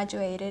he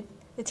graduated,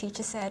 the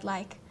teacher said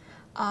like,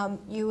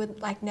 you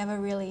would like never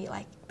really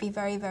like be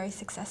very, very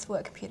successful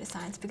at computer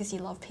science because you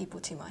love people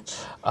too much.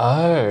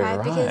 Oh, right.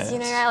 Because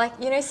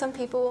some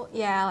people,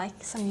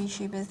 like some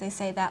YouTubers, they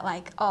say that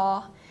like,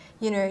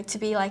 to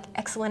be like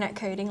excellent at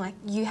coding, like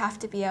you have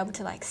to be able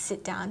to like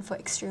sit down for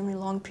extremely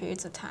long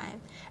periods of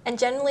time. And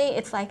generally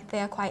it's like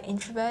they're quite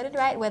introverted,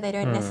 right? Where they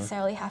don't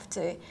necessarily have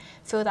to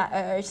feel that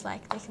urge,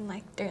 like they can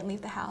like don't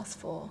leave the house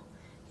for.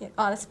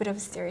 That's a bit of a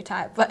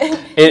stereotype, but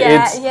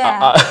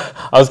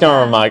I was going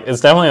to remark, it's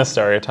definitely a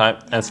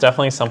stereotype, and it's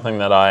definitely something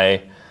that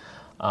I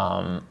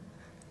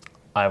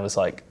was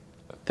like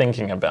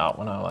thinking about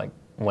when I like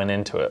went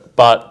into it.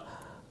 But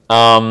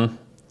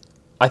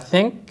I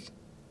think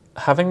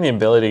having the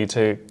ability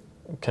to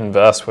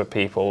converse with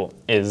people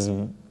is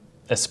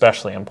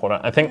especially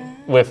important. I think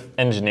with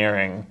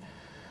engineering,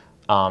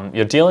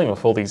 you're dealing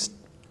with all these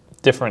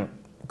different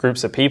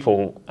groups of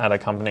people at a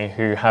company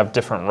who have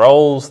different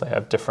roles, they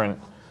have different,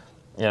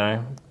 you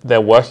know,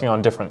 they're working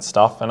on different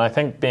stuff. And I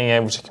think being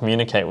able to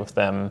communicate with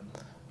them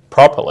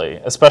properly,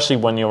 especially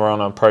when you're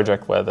on a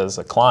project where there's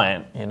a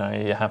client, you know,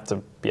 you have to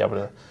be able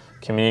to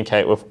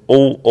communicate with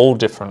all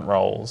different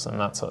roles and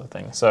that sort of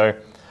thing. So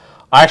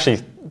I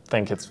actually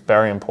think it's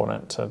very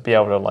important to be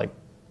able to like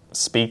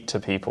speak to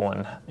people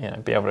and, you know,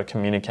 be able to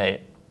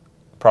communicate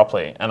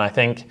properly. And I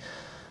think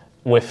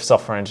with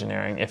software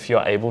engineering, if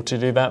you're able to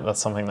do that, that's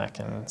something that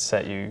can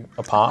set you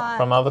apart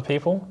from other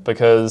people,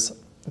 because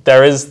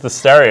there is the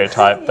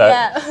stereotype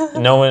that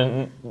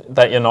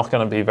that you're not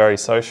going to be very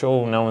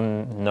social. No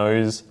one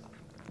knows,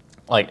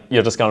 like,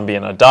 you're just going to be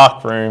in a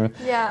dark room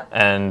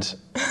and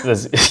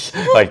there's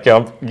like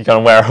you're going to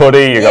wear a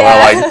hoodie, you're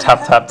going to like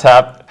tap, tap,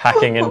 tap,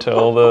 hacking into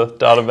all the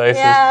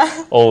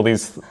databases, all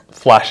these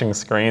flashing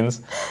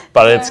screens.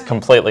 But it's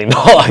completely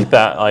not like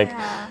that. Like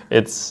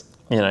it's,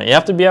 you know, you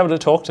have to be able to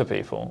talk to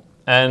people,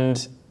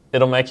 and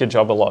it'll make your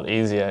job a lot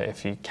easier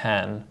if you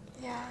can.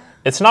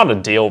 It's not a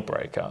deal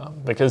breaker,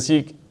 because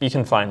you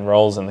can find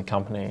roles in the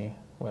company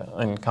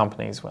in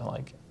companies where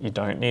like you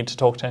don't need to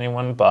talk to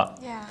anyone,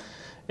 but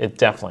it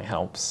definitely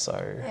helps. So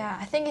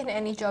I think in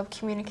any job,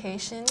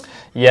 communication.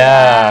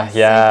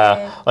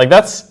 Like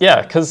that's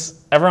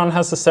because everyone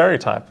has the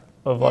stereotype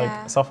of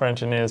like software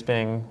engineers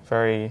being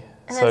very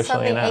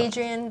socially inept. And then suddenly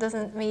Adrian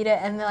doesn't meet it,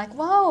 and they're like,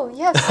 "Whoa,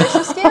 you have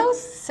social skills,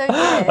 so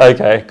good."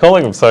 Okay,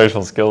 calling them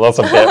social skills, that's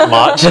a bit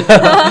much.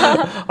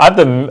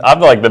 I've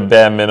like the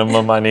bare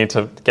minimum I need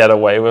to get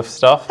away with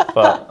stuff,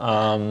 but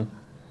I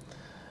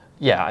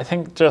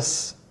think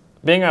just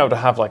being able to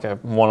have like a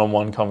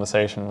one-on-one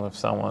conversation with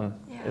someone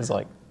is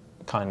like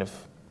kind of,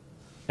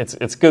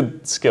 it's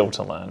good skill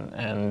to learn,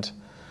 and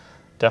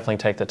definitely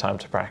take the time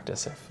to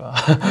practice if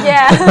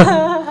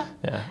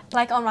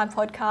like on my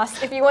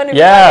podcast, if you want to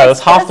that's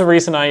half the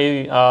reason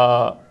I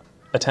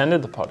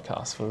attended the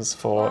podcast, was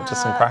for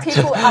just some practice.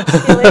 People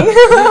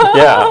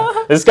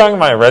upskilling. This is going on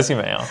my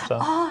resume after.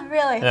 Oh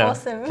really?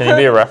 Awesome. Can you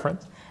be a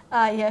reference?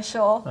 Yeah,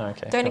 sure.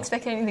 Okay, don't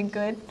expect anything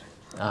good.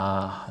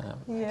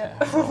 Okay,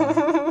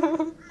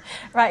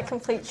 Right,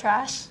 complete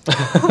trash.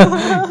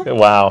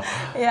 Wow.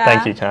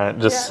 Thank you, Karen.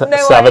 Just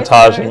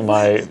sabotaging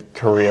my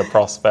career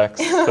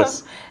prospects.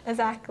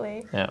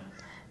 Exactly. Yeah.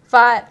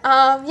 But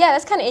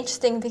that's kind of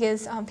interesting,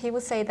 because people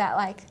say that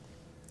like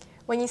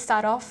when you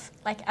start off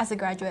like as a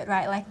graduate,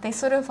 right, like they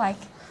sort of like,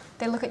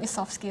 they look at your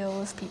soft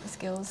skills, people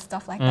skills,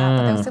 stuff like that,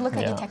 but they also look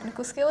at your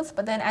technical skills.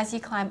 But then as you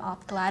climb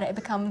up the ladder, it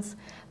becomes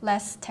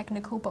less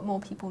technical but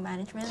more people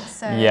management.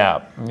 So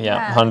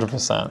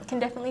 100%. Can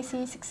definitely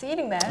see you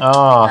succeeding there.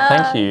 Oh,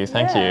 thank you.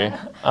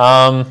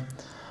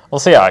 We'll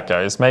see how it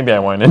goes. Maybe I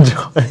won't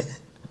enjoy it.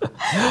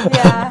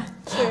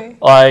 True.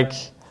 Like,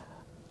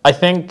 I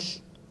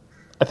think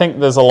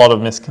there's a lot of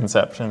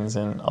misconceptions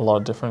in a lot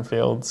of different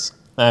fields.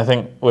 And I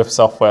think with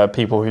software,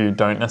 people who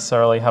don't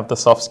necessarily have the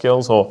soft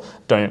skills or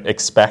don't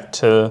expect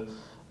to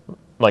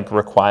like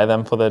require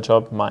them for their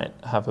job might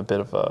have a bit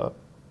of a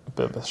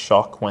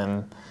shock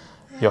when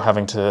you're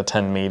having to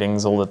attend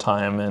meetings all the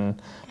time, and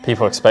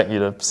people expect you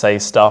to say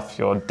stuff.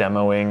 You're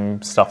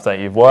demoing stuff that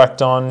you've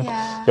worked on.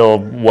 You're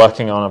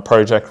working on a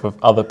project with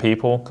other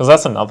people, because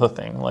that's another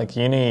thing. Like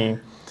uni,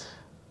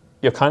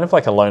 you're kind of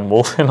like a lone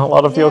wolf in a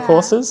lot of your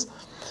courses.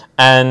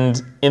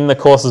 And in the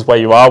courses where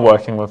you are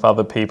working with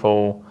other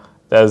people,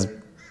 there's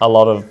a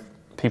lot of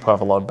people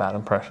have a lot of bad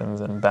impressions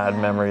and bad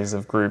memories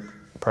of group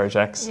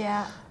projects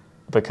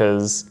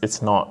because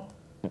it's not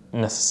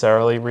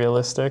necessarily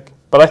realistic.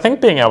 But I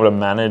think being able to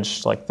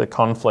manage like the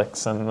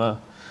conflicts and the,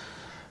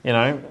 you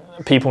know,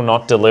 people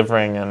not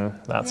delivering and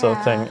that sort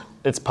of thing,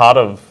 it's part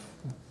of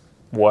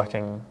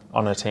working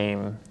on a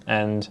team.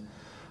 And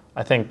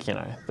I think, you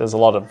know, there's a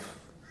lot of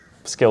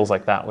skills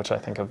like that which I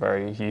think are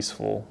very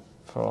useful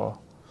for,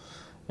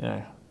 you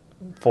know,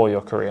 for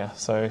your career.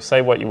 So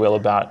say what you will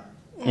about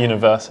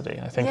university.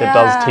 I think it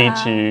does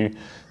teach you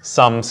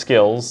some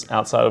skills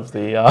outside of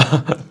the...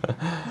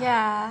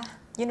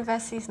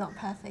 University is not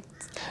perfect.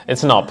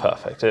 It's not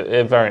perfect.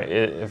 It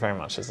very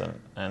much isn't.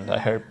 And I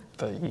hope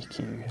the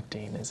UQ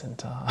dean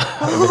isn't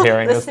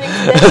overhearing this.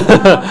 Listening to this.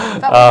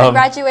 But we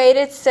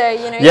graduated, so,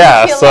 you know,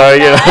 yeah, you so,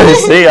 you know,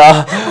 see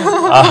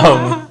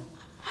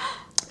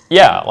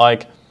ya.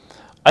 Like,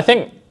 I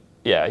think,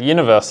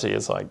 university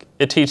is like,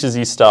 it teaches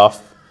you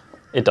stuff,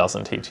 it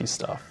doesn't teach you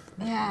stuff.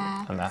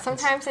 Yeah.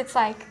 Sometimes it's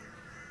like,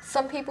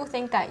 some people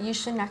think that you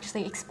shouldn't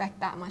actually expect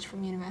that much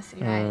from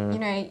university, right? You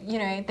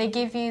know, they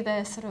give you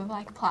the sort of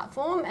like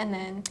platform, and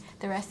then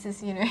the rest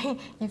is, you know,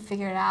 you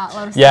figure it out. A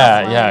lot of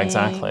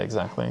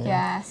exactly.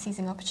 Yeah,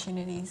 seizing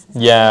opportunities.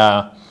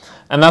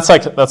 And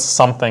that's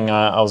something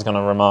I was going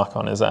to remark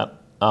on, is that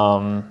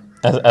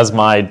as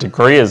my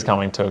degree is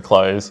coming to a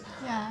close,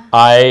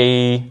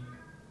 I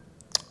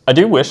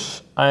do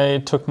wish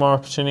I took more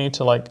opportunity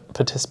to like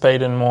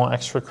participate in more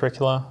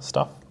extracurricular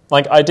stuff.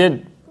 Like I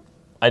did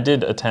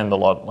attend a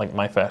lot, like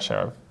my fair share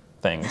of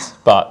things,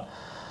 but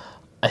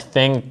I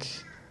think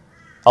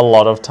a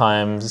lot of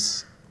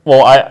times,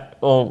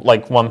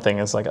 like one thing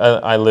is like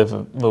I live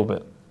a little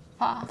bit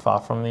far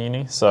from the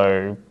uni,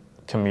 so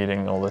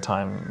commuting all the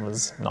time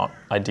was not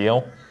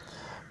ideal.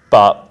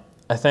 But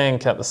I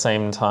think at the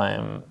same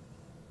time,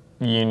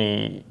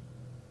 uni,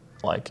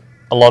 like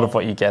a lot of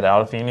what you get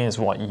out of uni is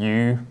what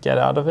you get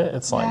out of it.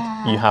 It's like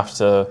you have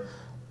to,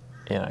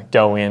 you know,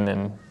 go in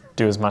and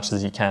do as much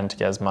as you can to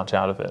get as much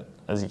out of it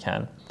as you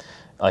can.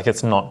 Like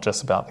it's not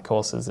just about the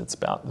courses, it's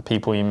about the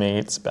people you meet,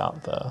 it's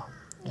about the,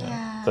 you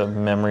know, the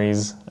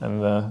memories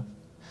and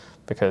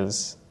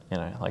because, you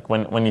know, like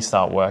when you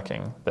start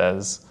working,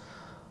 there's,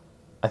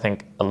 I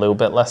think, a little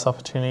bit less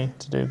opportunity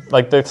to do,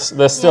 like there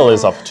still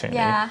is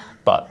opportunity,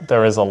 but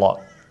there is a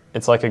lot.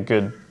 It's like a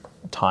good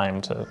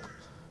time to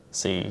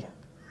see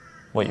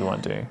what you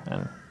want to do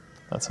and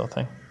that sort of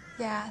thing.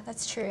 Yeah,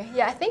 that's true.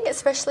 Yeah, I think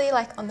especially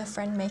like on the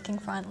friend making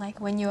front,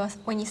 like when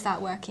you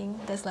start working,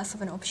 there's less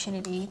of an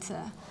opportunity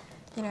to,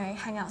 you know,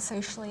 hang out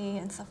socially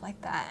and stuff like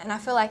that. And I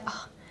feel like,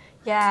 oh,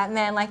 yeah,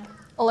 man, like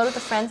a lot of the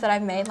friends that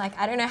I've made, like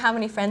I don't know how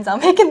many friends I'll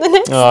make in the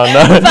next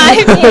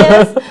 5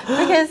 years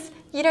because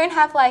you don't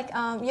have like,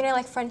 you know,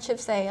 like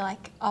friendships, they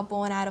like are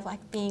born out of like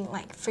being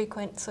like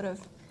frequent sort of,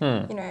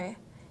 you know,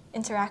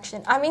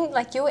 interaction. I mean,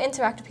 like you'll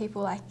interact with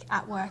people like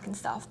at work and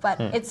stuff, but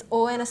it's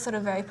all in a sort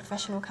of very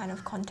professional kind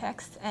of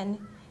context. And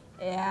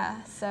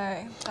yeah,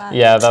 so. But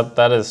yeah,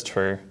 that is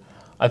true.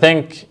 I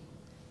think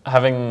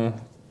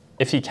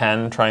if you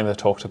can, trying to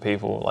talk to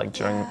people like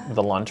during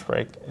the lunch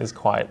break is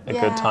quite a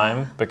good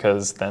time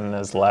because then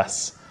there's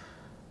less,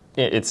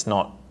 it's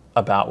not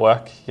about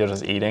work, you're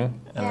just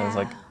eating and there's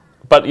like,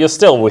 but you're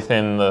still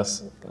within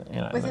this,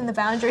 you know. Within the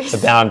boundaries. The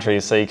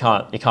boundaries, so you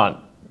can't,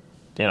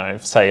 you know,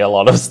 say a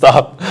lot of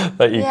stuff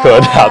that you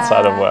could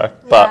outside of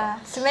work.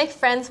 But so make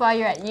friends while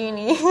you're at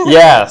uni.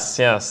 yes,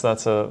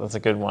 that's a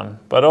good one.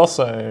 But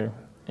also,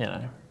 you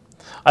know,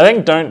 I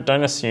think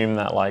don't assume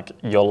that like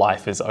your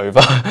life is over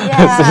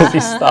as soon as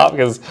you start,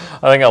 because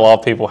I think a lot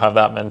of people have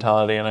that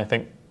mentality, and I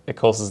think it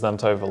causes them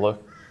to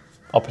overlook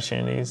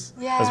opportunities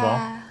as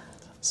well.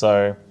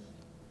 So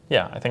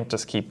yeah, I think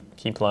just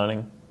keep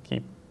learning,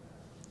 keep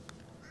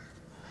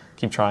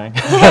trying.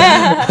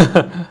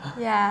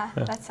 Yeah,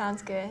 that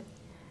sounds good.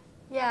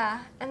 Yeah,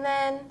 and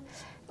then,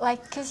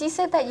 like, because you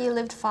said that you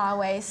lived far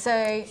away,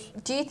 so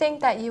do you think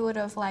that you would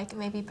have, like,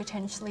 maybe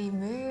potentially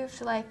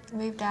moved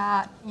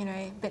out, you know,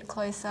 a bit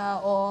closer,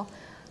 or,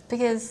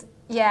 because,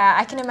 yeah,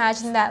 I can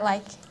imagine that,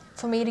 like,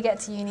 for me to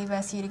get to uni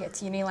versus you to get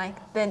to uni, like,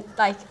 then,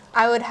 like,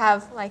 I would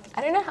have, like,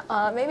 I don't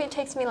know, maybe it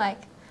takes me,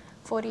 like,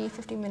 40,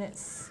 50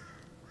 minutes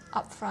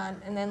up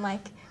front, and then,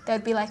 like, there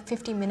would be, like,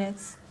 50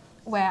 minutes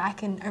where I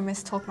can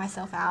almost talk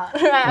myself out.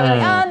 Right? I'm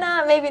like, oh,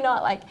 nah, maybe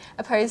not. Like,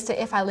 opposed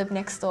to if I live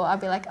next door, I'll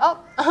be like,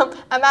 oh,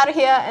 I'm out of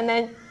here, and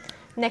then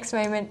next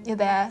moment you're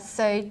there.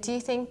 So do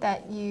you think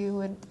that you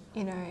would,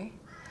 you know,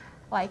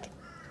 like,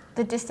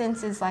 the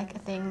distance is like a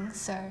thing,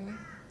 so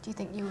do you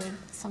think you would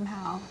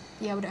somehow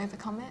be able to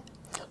overcome it?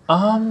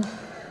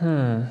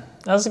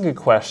 That's a good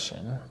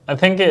question. I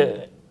think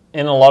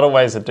in a lot of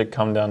ways it did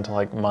come down to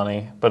like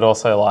money, but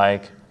also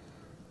like,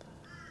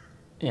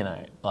 you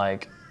know,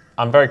 like,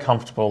 I'm very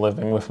comfortable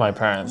living with my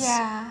parents,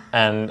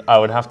 and I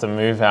would have to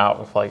move out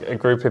with like a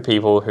group of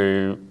people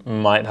who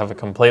might have a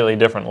completely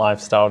different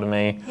lifestyle to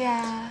me.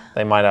 Yeah.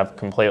 They might have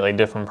completely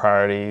different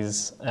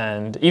priorities,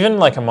 and even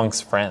like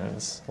amongst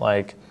friends,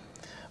 like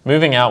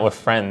moving out with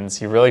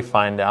friends, you really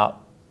find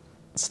out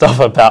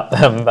stuff about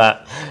them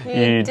that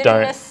you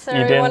don't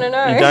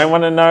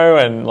want to know,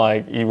 and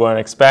like you weren't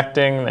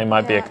expecting. They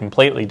might be a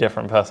completely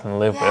different person to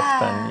live with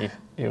than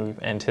you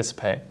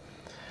anticipate,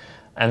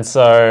 and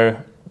so.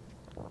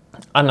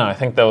 I don't know, I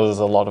think there was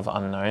a lot of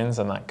unknowns,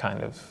 and that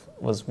kind of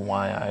was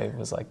why I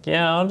was like,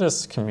 yeah, I'll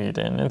just commute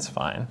in, it's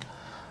fine.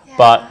 Yeah.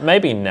 But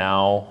maybe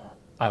now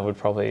I would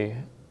probably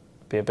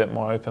be a bit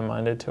more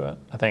open-minded to it.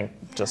 I think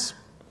just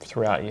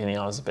throughout uni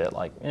I was a bit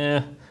like,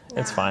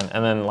 it's fine.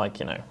 And then like,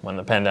 you know, when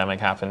the pandemic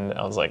happened,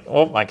 I was like,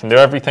 oh, I can do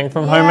everything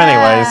from home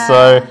anyway.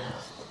 So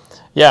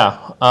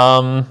yeah.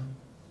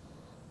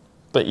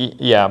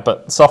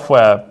 But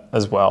software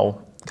as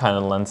well kind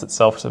of lends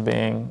itself to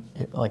being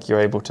like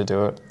you're able to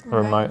do it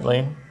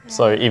remotely.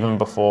 So even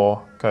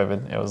before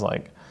COVID, it was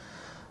like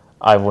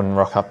I wouldn't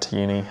rock up to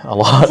uni a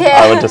lot.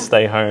 I would just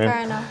stay home.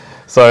 Fair enough.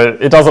 So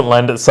it doesn't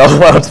lend itself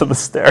well to the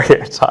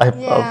stereotype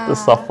of the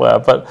software,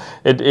 but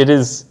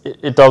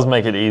it does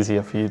make it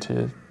easier for you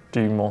to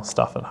do more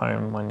stuff at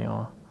home when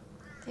you're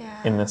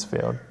in this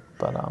field.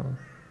 But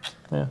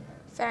yeah.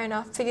 Fair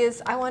enough,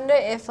 because I wonder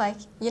if, like,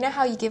 you know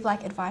how you give,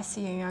 like, advice to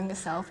your younger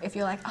self, if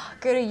you're like, oh,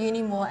 go to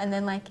uni more, and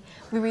then, like,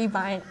 we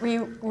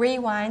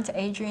rewind to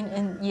Adrian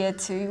in year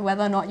 2,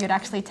 whether or not you'd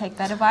actually take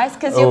that advice,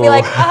 because you'll be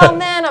like, oh,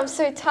 man, I'm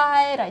so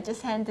tired, I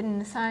just handed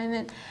an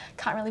assignment,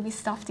 can't really be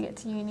stuffed to get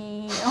to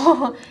uni,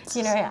 or,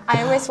 you know,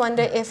 I almost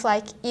wonder if,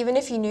 like, even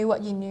if you knew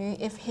what you knew,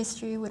 if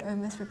history would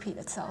almost repeat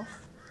itself.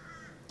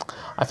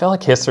 I feel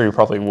like history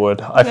probably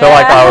would. I feel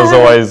like I was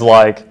always,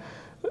 like,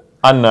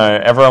 I don't know,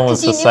 everyone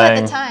was just saying...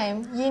 at the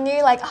time, you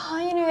knew like, oh,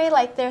 you know,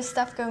 like there's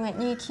stuff going at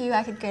UQ,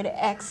 I could go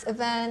to X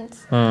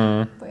event,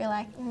 but you're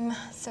like,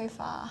 so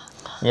far.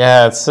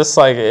 Yeah, it's just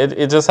like,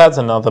 it just adds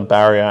another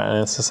barrier,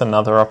 and it's just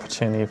another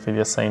opportunity for you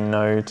to say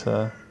no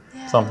to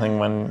something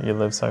when you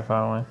live so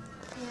far away.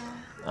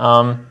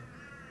 Yeah.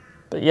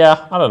 But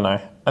yeah, I don't know.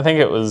 I think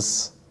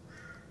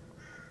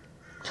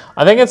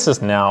it's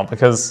just now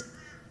because,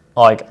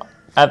 like,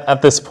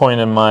 at this point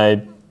in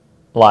my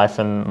life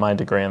and my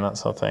degree and that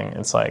sort of thing,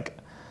 it's like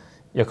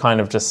you're kind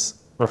of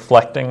just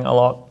reflecting a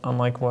lot on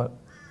like what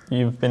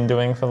you've been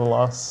doing for the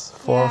last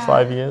 4 or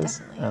 5 years,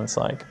 definitely. And it's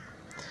like,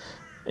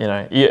 you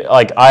know,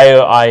 like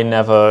I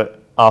never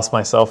asked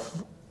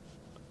myself,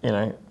 you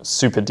know,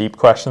 super deep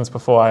questions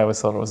before. I always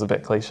thought it was a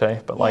bit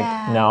cliche, but like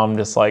now I'm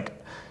just like,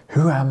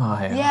 who am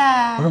I?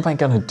 Yeah. What am I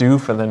gonna do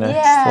for the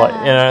next? Like,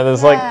 you know,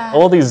 there's like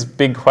all these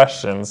big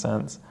questions,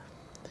 and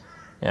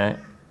you know,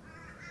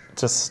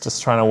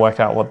 just trying to work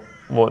out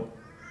what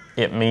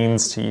it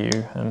means to you,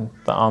 and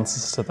the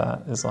answers to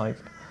that is like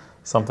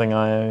something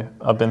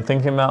I've been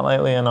thinking about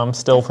lately, and I'm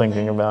still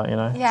thinking about, you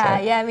know.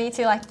 Yeah, me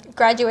too. Like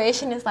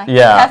graduation is like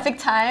the perfect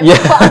time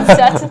for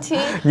uncertainty,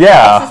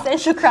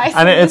 existential crisis.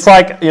 And it's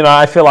like, you know,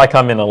 I feel like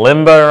I'm in a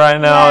limbo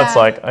right now. It's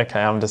like, okay,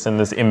 I'm just in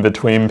this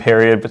in-between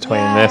period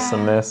between this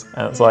and this,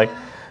 and it's like,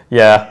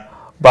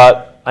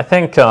 but I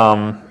think, you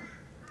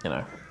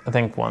know, I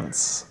think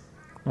once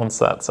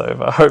that's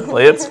over,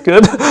 hopefully it's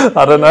good.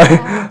 I don't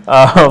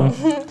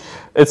know.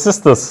 It's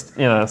just this,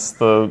 you know, it's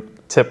the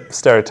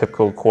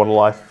stereotypical quarter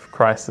life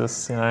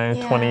crisis, you know,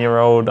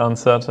 20-year-old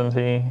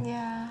uncertainty,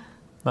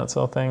 that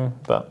sort of thing.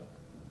 But,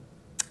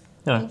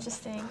 you know,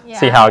 interesting.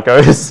 See how it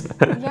goes.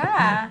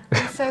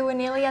 So we're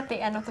nearly at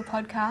the end of the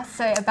podcast.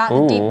 So about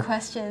the deep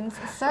questions.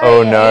 So,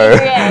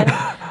 Adrian,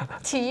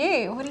 to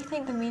you, what do you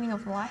think the meaning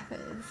of life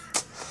is?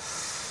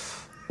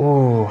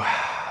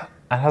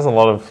 It has a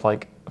lot of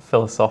like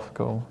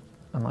philosophical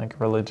and like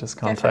religious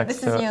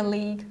context. This is your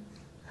league.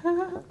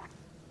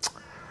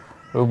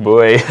 Oh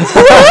boy.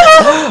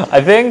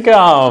 I think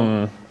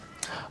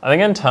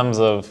in terms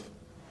of,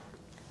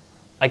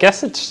 I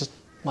guess it's just,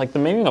 like the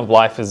meaning of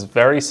life is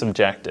very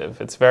subjective.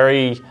 It's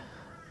very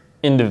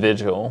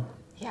individual,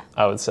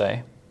 I would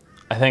say.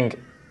 I think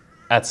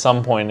at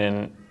some point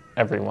in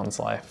everyone's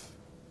life,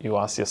 you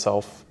ask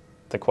yourself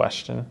the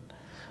question.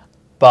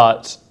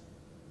 But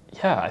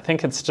I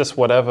think it's just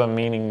whatever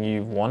meaning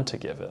you want to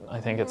give it.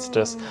 I think it's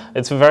just,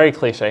 it's a very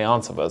cliche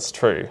answer, but it's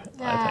true,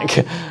 I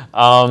think.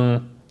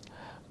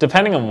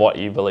 Depending on what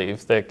you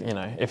believe, you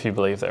know, if you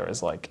believe there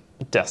is like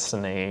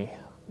destiny,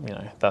 you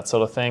know, that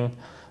sort of thing,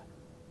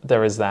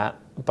 there is that.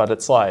 But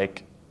it's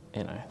like,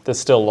 you know, there's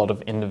still a lot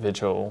of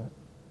individual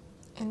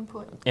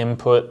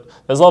input.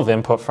 There's a lot of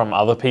input from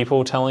other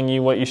people telling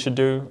you what you should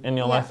do in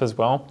your life as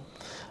well.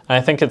 And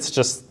I think it's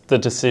just the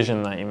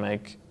decision that you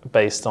make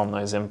based on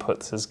those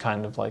inputs is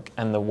kind of like,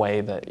 and the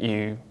way that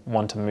you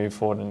want to move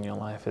forward in your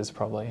life is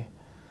probably,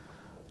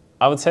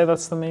 I would say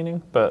that's the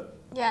meaning, but...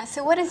 Yeah,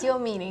 so what is your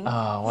meaning?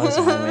 What is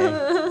my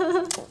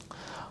meaning?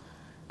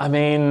 I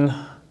mean,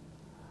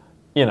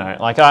 you know,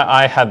 like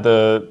I had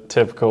the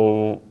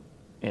typical,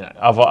 you know,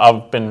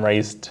 I've been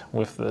raised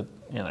with the,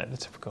 you know, the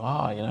typical,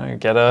 you know,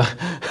 get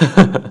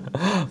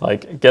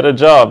a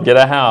job, get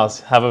a house,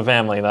 have a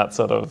family, that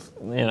sort of,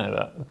 you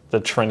know, the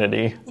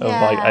trinity of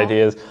like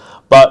ideas.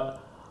 But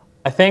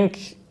I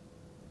think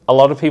a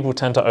lot of people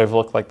tend to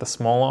overlook like the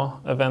smaller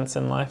events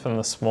in life, and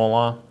the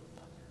smaller,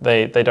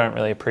 they don't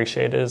really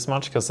appreciate it as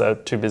much because they're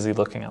too busy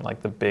looking at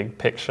like the big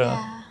picture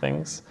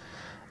things.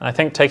 And I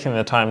think taking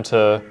the time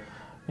to,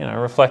 you know,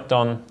 reflect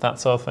on that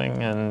sort of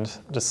thing and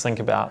just think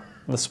about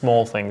the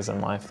small things in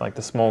life, like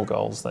the small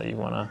goals that you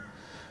want to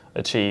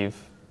achieve,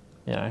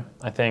 you know,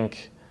 I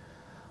think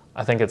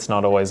it's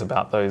not always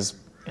about those,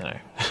 you know,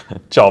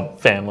 job,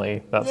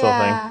 family, that sort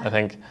of thing. I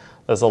think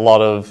there's a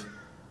lot of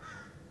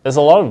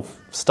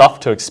stuff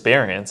to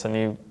experience, and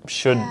you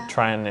should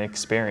try and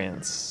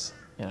experience,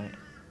 you know,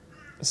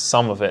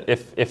 some of it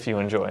if you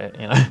enjoy it,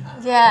 you know.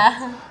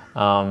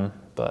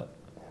 But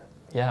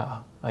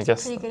I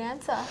guess pretty good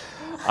answer.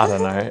 I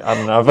don't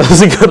know if it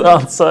was a good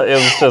answer. It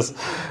was just,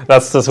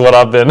 that's just what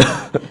I've been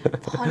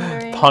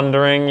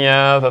pondering.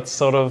 That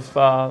sort of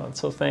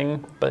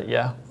thing. But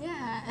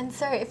and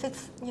so if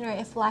it's, you know,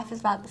 if life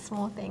is about the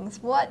small things,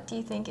 what do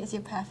you think is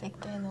your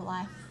perfect day in the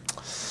life?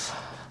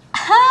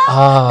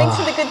 Thanks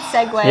for the good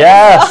segue.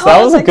 Yes,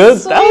 that was a good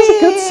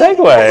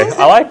segue.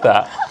 I like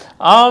that.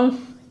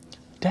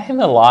 Day in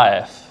the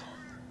life.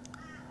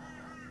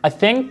 I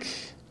think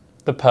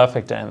the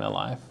perfect day in the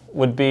life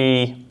would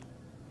be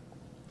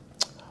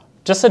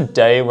just a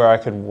day where I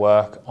could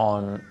work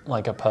on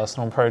like a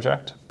personal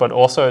project, but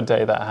also a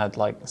day that had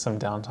like some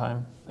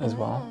downtime as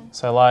well.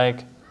 So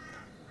like,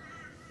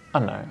 I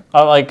don't know.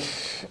 I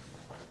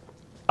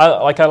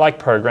like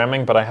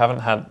programming, but I haven't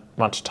had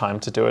much time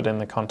to do it in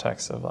the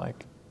context of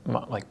like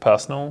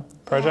personal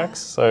projects.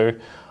 So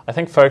I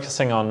think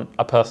focusing on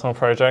a personal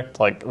project,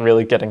 like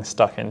really getting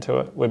stuck into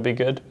it, would be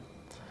good.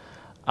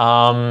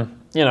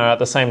 You know, at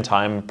the same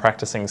time,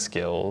 practicing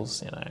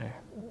skills, you know,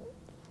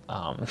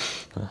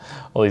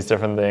 all these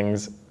different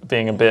things,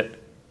 being a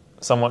bit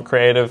somewhat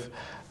creative.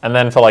 And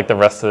then for like the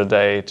rest of the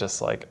day,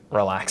 just like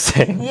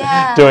relaxing,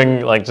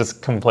 doing like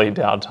just complete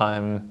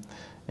downtime,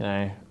 you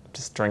know,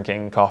 just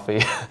drinking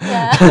coffee,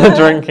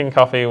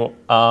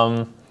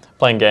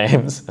 playing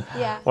games,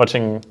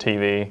 watching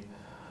TV.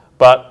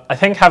 But I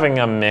think having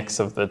a mix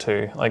of the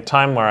two, like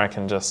time where I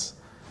can just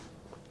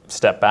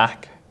step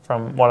back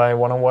from what I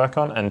want to work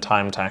on and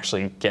time to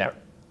actually get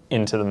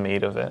into the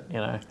meat of it, you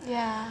know.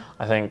 Yeah.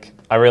 I think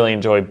I really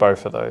enjoy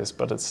both of those,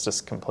 but it's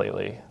just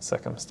completely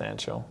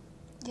circumstantial.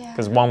 Yeah.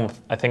 Because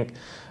I think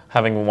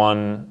having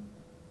one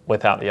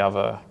without the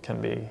other can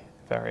be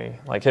very,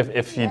 like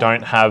if you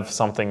don't have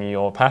something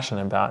you're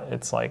passionate about,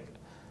 it's like,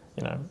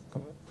 you know,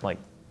 like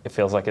it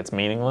feels like it's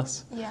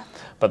meaningless. Yeah.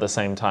 But at the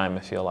same time,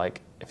 if you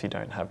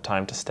don't have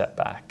time to step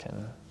back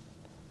and,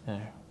 you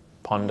know,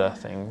 ponder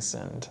things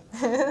and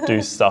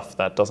do stuff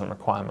that doesn't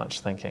require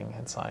much thinking,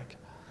 it's like,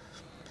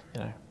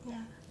 you know,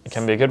 it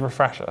can be a good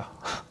refresher.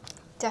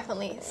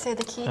 Definitely. So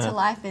the key to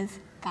life is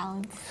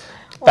balance.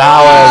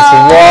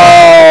 Balance.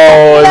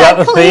 Whoa! Is that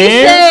the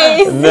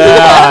theme?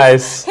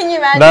 Nice. Can you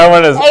imagine? No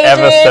one has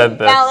ever said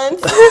this.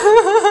 Balance.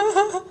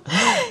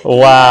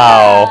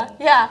 Wow.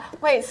 Yeah.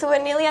 Wait, so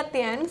we're nearly at the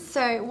end.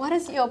 So what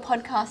has your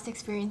podcast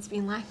experience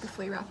been like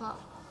before you wrap up?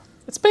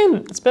 It's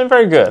been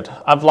very good.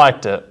 I've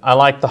liked it. I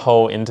like the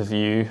whole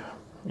interview,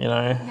 you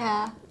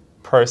know,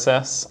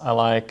 process. I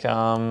like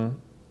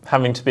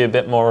having to be a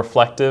bit more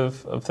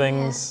reflective of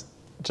things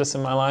just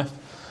in my life.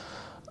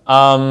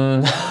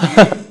 I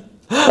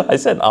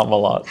said a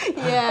lot.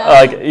 Yeah.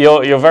 Like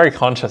you're very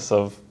conscious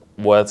of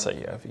words that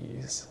you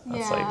overuse.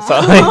 That's like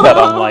something that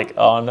I'm like,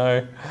 oh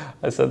no,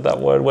 I said that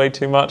word way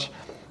too much.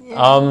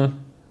 Yeah.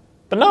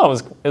 But no,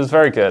 it was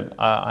very good.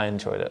 I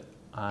enjoyed it.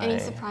 Any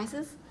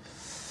surprises?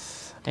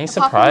 Any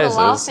surprises?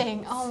 Apart from the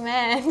laughing. Oh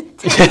man,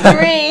 take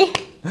 3.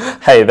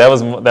 Hey, that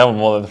were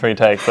more than 3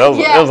 takes. It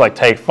was like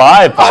take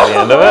 5 by the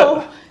end of it.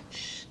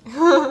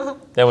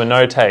 There were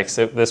no takes.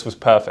 This was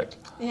perfect.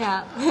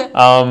 Yeah.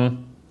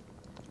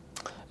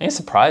 Any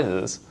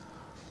surprises?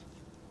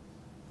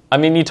 I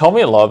mean, you told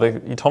me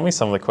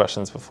some of the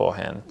questions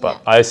beforehand, but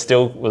I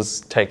still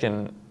was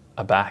taken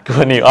aback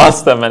when you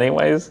asked them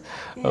anyways.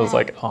 I was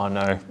like, oh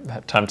no, I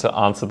have time to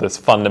answer this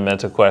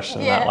fundamental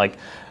question that like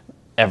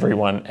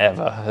everyone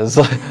ever has,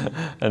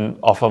 and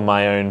offer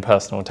my own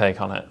personal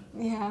take on it.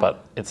 Yeah.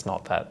 But it's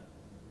not that,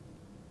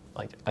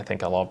 like, I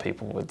think a lot of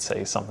people would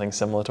say something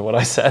similar to what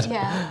I said.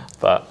 Yeah.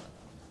 But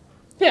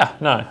yeah,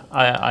 no,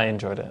 I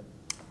enjoyed it.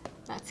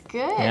 That's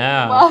good.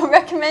 Yeah. Well,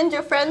 recommend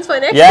your friends for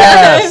next time.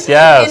 Yes,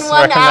 In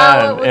 1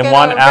 hour. In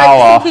 1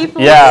 hour.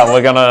 Yeah,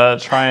 we're going to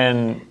try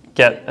and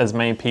get as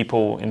many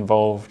people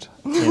involved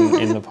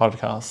in the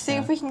podcast. See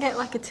if we can get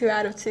like a 2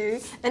 out of 2.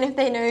 And if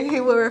they know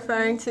who we're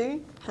referring to,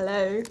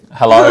 hello.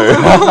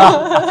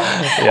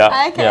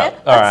 Yeah. Okay,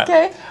 let's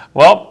go.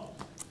 Well,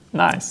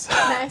 nice.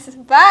 Nice.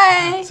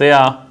 Bye. See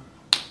ya.